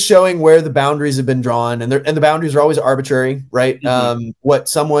 It's just showing where the boundaries have been drawn, and the boundaries are always arbitrary, right? Mm-hmm. What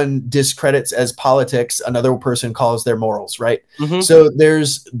someone discredits as politics, another person calls their morals, right? Mm-hmm. So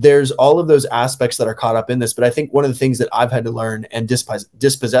there's all of those aspects that are caught up in this. But I think one of the things that I've had to learn and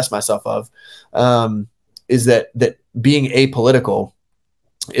dispossess myself of is that being apolitical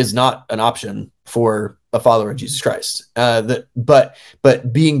is not an option for a follower of Jesus Christ. But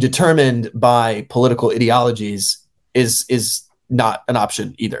being determined by political ideologies is not an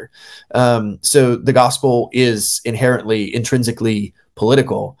option either. So the gospel is intrinsically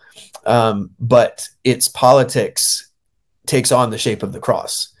political, but its politics takes on the shape of the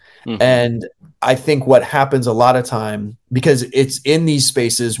cross. Mm-hmm. And I think what happens a lot of time, because it's in these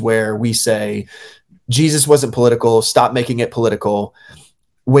spaces where we say, Jesus wasn't political, stop making it political.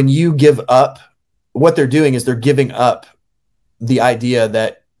 When you give up, what they're doing is they're giving up the idea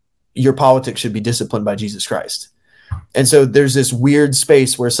that your politics should be disciplined by Jesus Christ. And so there's this weird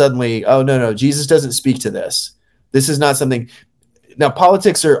space where suddenly, oh, no, Jesus doesn't speak to this. This is not something. Now,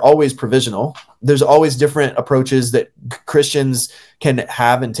 politics are always provisional. There's always different approaches that Christians can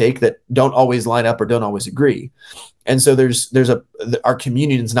have and take that don't always line up or don't always agree. And so our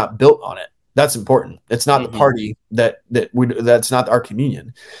communion is not built on it. That's important. It's not the party that's not our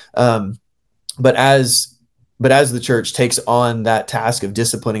communion. But as the church takes on that task of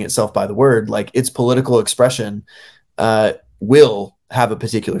disciplining itself by the word, like its political expression will have a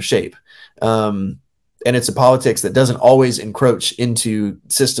particular shape. And it's a politics that doesn't always encroach into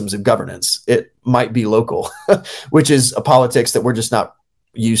systems of governance. It might be local, which is a politics that we're just not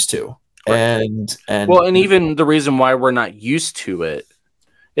used to. Right. And even the reason why we're not used to it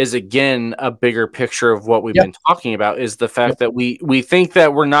is, again, a bigger picture of what we've been talking about, is the fact that we think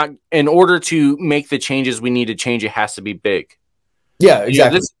that we're not, in order to make the changes we need to change, it has to be big. Yeah,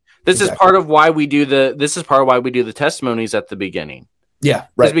 exactly. This is part of why we do the testimonies at the beginning. Yeah,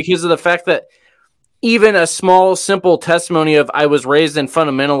 right. It's because of the fact that even a small, simple testimony of I was raised in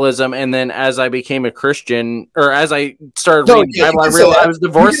fundamentalism, and then as I became a Christian, or as I started reading the Bible, I realized I was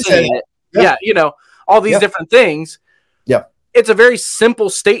divorcing it. Yeah, all these different things. Yeah. It's a very simple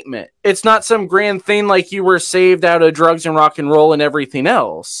statement. It's not some grand thing like you were saved out of drugs and rock and roll and everything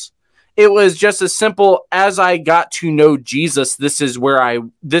else. It was just as simple as I got to know Jesus. This is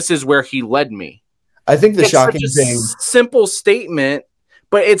where he led me. I think the shocking thing, simple statement,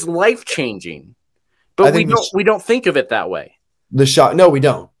 but it's life changing. But we don't think of it that way. No, we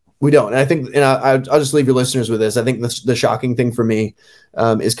don't. And I think, and I'll just leave your listeners with this. I think the shocking thing for me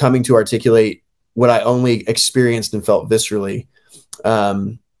is coming to articulate what I only experienced and felt viscerally,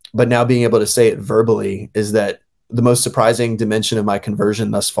 but now being able to say it verbally, is that the most surprising dimension of my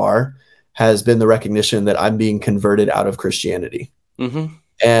conversion thus far has been the recognition that I'm being converted out of Christianity,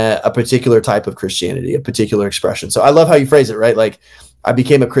 a particular type of Christianity, a particular expression. So I love how you phrase it, right? Like, I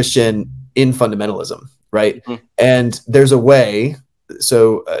became a Christian in fundamentalism, right? Mm-hmm. And there's a way.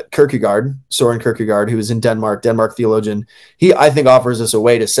 So Soren Kierkegaard, who is in Denmark theologian, he, I think, offers us a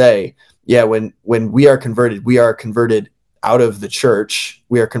way to say, yeah, when we are converted out of the church,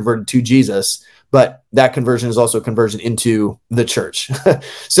 we are converted to Jesus, but that conversion is also conversion into the church.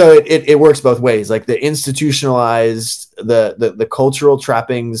 So it works both ways, like the institutionalized, the cultural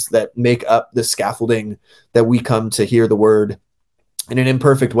trappings that make up the scaffolding that we come to hear the word in an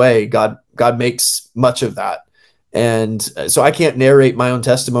imperfect way. God makes much of that. And so I can't narrate my own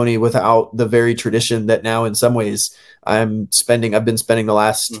testimony without the very tradition that now, in some ways, I've been spending the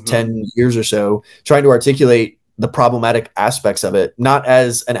last 10 years or so trying to articulate the problematic aspects of it, not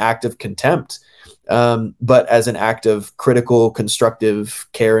as an act of contempt, but as an act of critical, constructive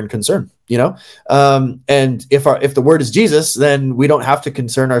care and concern, and if the word is Jesus, then we don't have to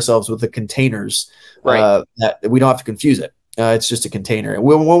concern ourselves with the containers, right? That we don't have to confuse it. It's just a container, and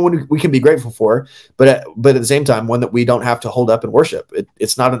one we can be grateful for, but at the same time, one that we don't have to hold up and worship.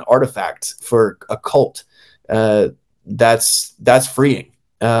 It's not an artifact for a cult. That's freeing,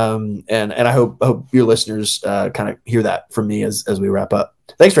 and I hope your listeners kind of hear that from me as we wrap up.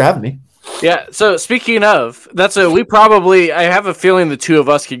 Thanks for having me. Yeah. So speaking of, I have a feeling the two of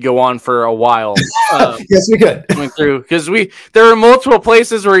us could go on for a while. Yes, we could. Because there are multiple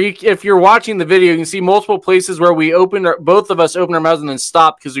places where if you're watching the video, you can see multiple places where both of us opened our mouths and then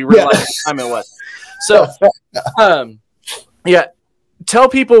stopped because we realized what time it was. So, yeah. Tell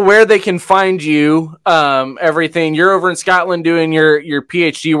people where they can find you. Everything. You're over in Scotland doing your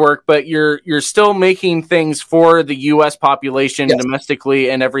PhD work, but you're still making things for the U.S. population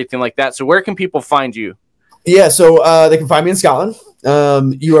domestically and everything like that. So where can people find you? Yeah, so they can find me in Scotland.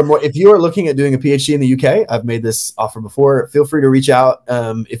 if you are looking at doing a PhD in the UK, I've made this offer before. Feel free to reach out.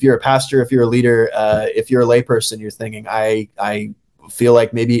 If you're a pastor, if you're a leader, if you're a layperson, you're thinking, I feel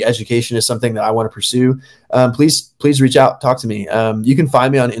like maybe education is something that I want to pursue. Please reach out, talk to me. You can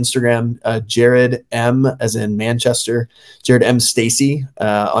find me on Instagram, Jared M as in Manchester, Jared M Stacy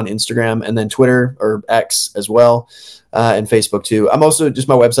on Instagram, and then Twitter or X as well, and Facebook too. I'm also just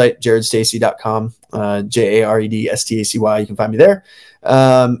my website, jaredstacy.com, JAREDSTACY. You can find me there.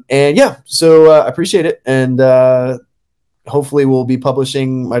 And yeah, so I appreciate it. And hopefully we'll be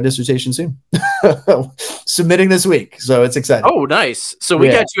publishing my dissertation soon. Submitting this week, so it's exciting. Oh, nice. So we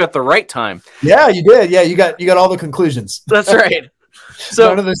got you at the right time. Yeah, you did. Yeah, you got all the conclusions. That's right. So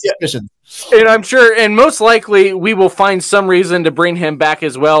none of the suspicions. And I'm sure, and most likely, we will find some reason to bring him back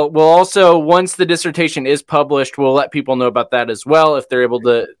as well. We'll also, once the dissertation is published, we'll let people know about that as well if they're able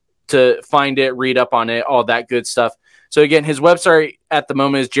to find it, read up on it, all that good stuff. So again, his website at the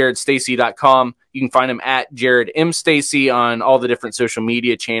moment is jaredstacy.com. You can find him at Jared M. Stacy on all the different social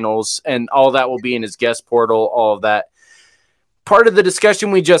media channels, and all that will be in his guest portal, all of that. Part of the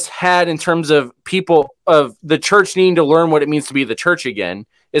discussion we just had in terms of people of the church needing to learn what it means to be the church again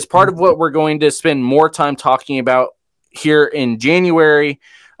is part of what we're going to spend more time talking about here in January.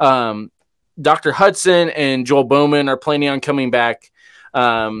 Dr. Hudson and Joel Bowman are planning on coming back.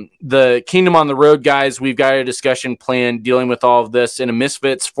 The Kingdom on the Road guys, we've got a discussion planned dealing with all of this in a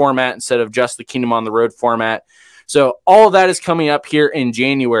Misfits format instead of just the Kingdom on the Road format. So all of that is coming up here in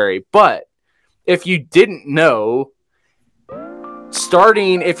January. But if you didn't know,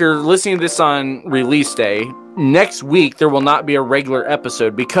 starting, if you're listening to this on release day, next week there will not be a regular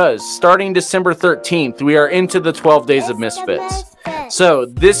episode because starting December 13th, we are into the 12 Days of Misfits. So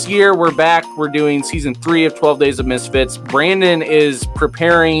this year we're back. We're doing season 3 of 12 Days of Misfits. Brandon is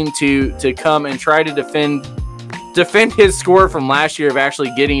preparing to come and try to defend his score from last year of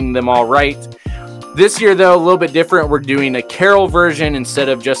actually getting them all right. This year, though, a little bit different. We're doing a carol version instead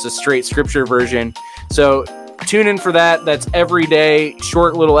of just a straight scripture version. So tune in for that. That's every day,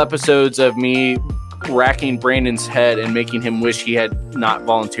 short little episodes of me racking Brandon's head and making him wish he had not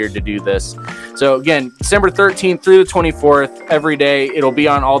volunteered to do this. So again, December 13th through the 24th, every day. It'll be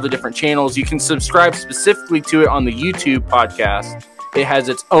on all the different channels. You can subscribe specifically to it on the YouTube podcast. It has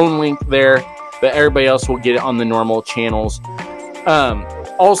its own link there, but everybody else will get it on the normal channels.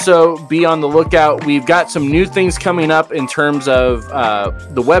 Also, be on the lookout. We've got some new things coming up in terms of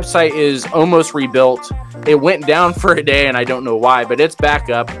the website is almost rebuilt. It went down for a day, and I don't know why, but it's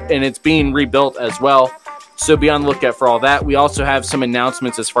back up, and it's being rebuilt as well. So be on the lookout for all that. We also have some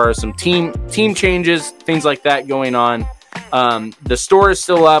announcements as far as some team changes, things like that going on. The store is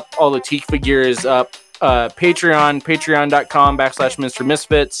still up. All the Teak figure is up.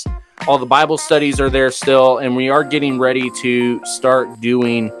 patreon.com/Mr. All the Bible studies are there still, and we are getting ready to start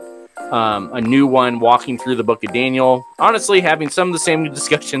doing a new one, walking through the book of Daniel. Honestly, having some of the same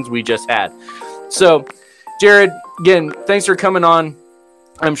discussions we just had. So, Jared, again, thanks for coming on.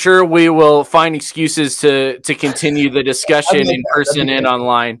 I'm sure we will find excuses to continue the discussion in person and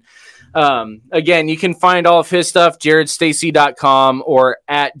online. Again, you can find all of his stuff, jaredstacy.com or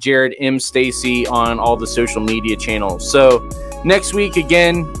at Jared M. Stacy on all the social media channels. So next week,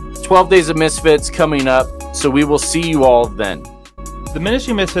 again, 12 Days of Misfits coming up. So we will see you all then. The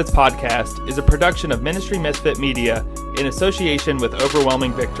Ministry Misfits podcast is a production of Ministry Misfit Media in association with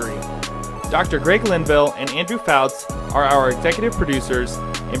Overwhelming Victory. Dr. Greg Linville and Andrew Fouts are our executive producers,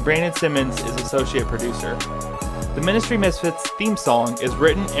 and Brandon Simmons is associate producer. The Ministry Misfits theme song is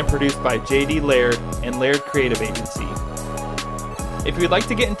written and produced by J.D. Laird and Laird Creative Agency. If you'd like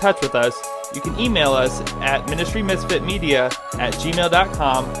to get in touch with us, you can email us at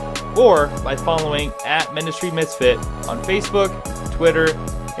ministrymisfitmedia@gmail.com or by following @ministrymisfit on Facebook, Twitter,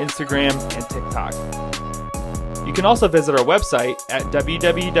 Instagram, and TikTok. You can also visit our website at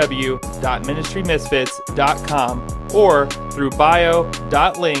www.ministrymisfits.com or through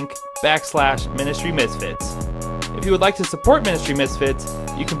bio.link/Ministry Misfits. If you would like to support Ministry Misfits,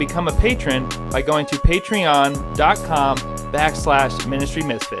 you can become a patron by going to patreon.com/Ministry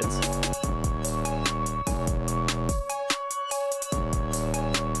Misfits.